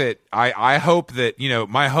think that I hope that,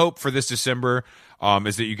 my hope for this December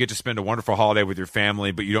is that you get to spend a wonderful holiday with your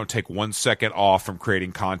family, but you don't take 1 second off from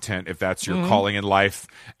creating content if that's your calling in life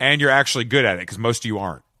and you're actually good at it, because most of you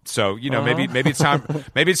aren't. So, maybe it's time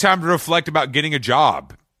to reflect about getting a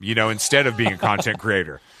job, instead of being a content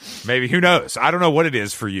creator. Maybe, who knows? I don't know what it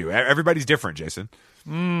is for you. Everybody's different, Jason.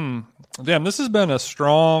 Damn, this has been a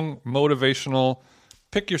strong, motivational,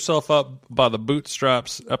 pick yourself up by the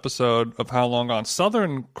bootstraps episode of How Long Gone.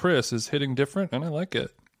 Southern Chris is hitting different, and I like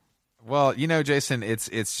it. Well, Jason, it's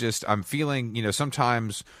just I'm feeling,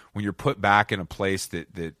 sometimes when you're put back in a place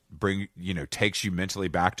that takes you mentally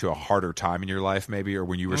back to a harder time in your life, maybe, or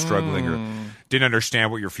when you were struggling or didn't understand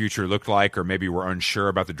what your future looked like, or maybe were unsure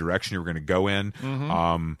about the direction you were going to go in.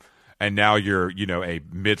 And now you're, a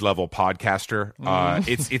mid-level podcaster.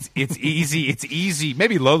 It's easy,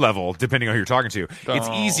 maybe low level, depending on who you're talking to.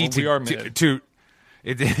 It's easy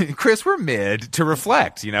Chris, we're mid to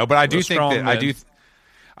reflect, but I do think that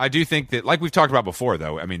I do think that, like we've talked about before,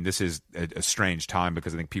 though, I mean, this is a strange time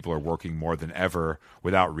because I think people are working more than ever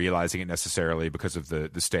without realizing it necessarily because of the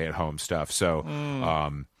stay-at-home stuff. So,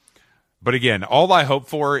 but again, all I hope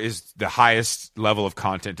for is the highest level of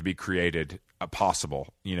content to be created possible.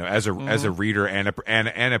 As a reader and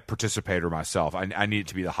a participator myself, I need it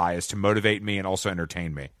to be the highest to motivate me and also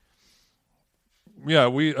entertain me. Yeah,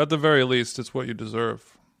 at the very least, it's what you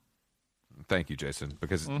deserve. Thank you, Jason.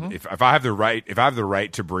 Because if I have the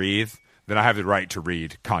right to breathe, then I have the right to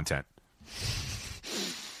read content.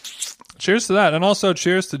 Cheers to that, and also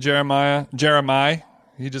cheers to Jeremiah.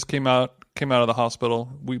 He just came out of the hospital.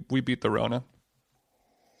 We beat the Rona.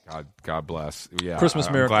 God bless. Yeah, Christmas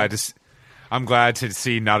miracle. I'm glad to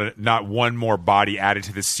see not one more body added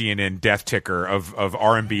to the CNN death ticker of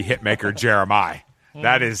R&B hitmaker Jeremiah.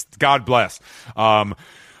 That is, God bless.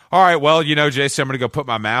 All right, well, Jason, I'm going to go put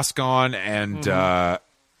my mask on and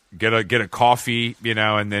get a coffee,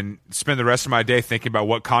 and then spend the rest of my day thinking about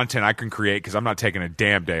what content I can create, because I'm not taking a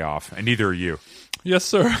damn day off, and neither are you. Yes,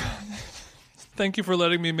 sir. Thank you for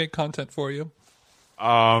letting me make content for you.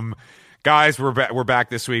 Guys, we're back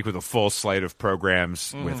this week with a full slate of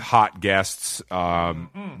programs with hot guests.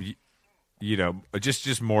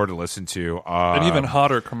 Just more to listen to, and even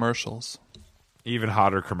hotter commercials. Even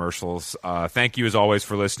hotter commercials. Thank you as always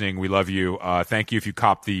for listening. We love you. Thank you if you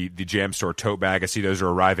copped the Jam Store tote bag. I see those are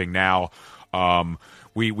arriving now.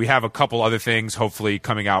 We have a couple other things hopefully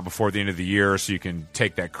coming out before the end of the year, so you can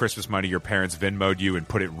take that Christmas money your parents Venmo'd you and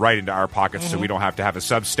put it right into our pockets, so we don't have to have a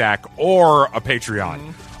Substack or a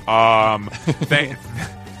Patreon.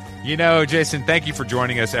 Jason, thank you for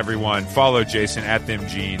joining us, everyone. Follow Jason at Them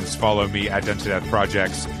Jeans. Follow me at Done to Death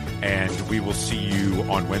Projects, and we will see you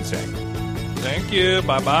on Wednesday. Thank you.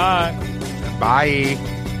 Bye-bye.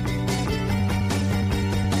 Bye.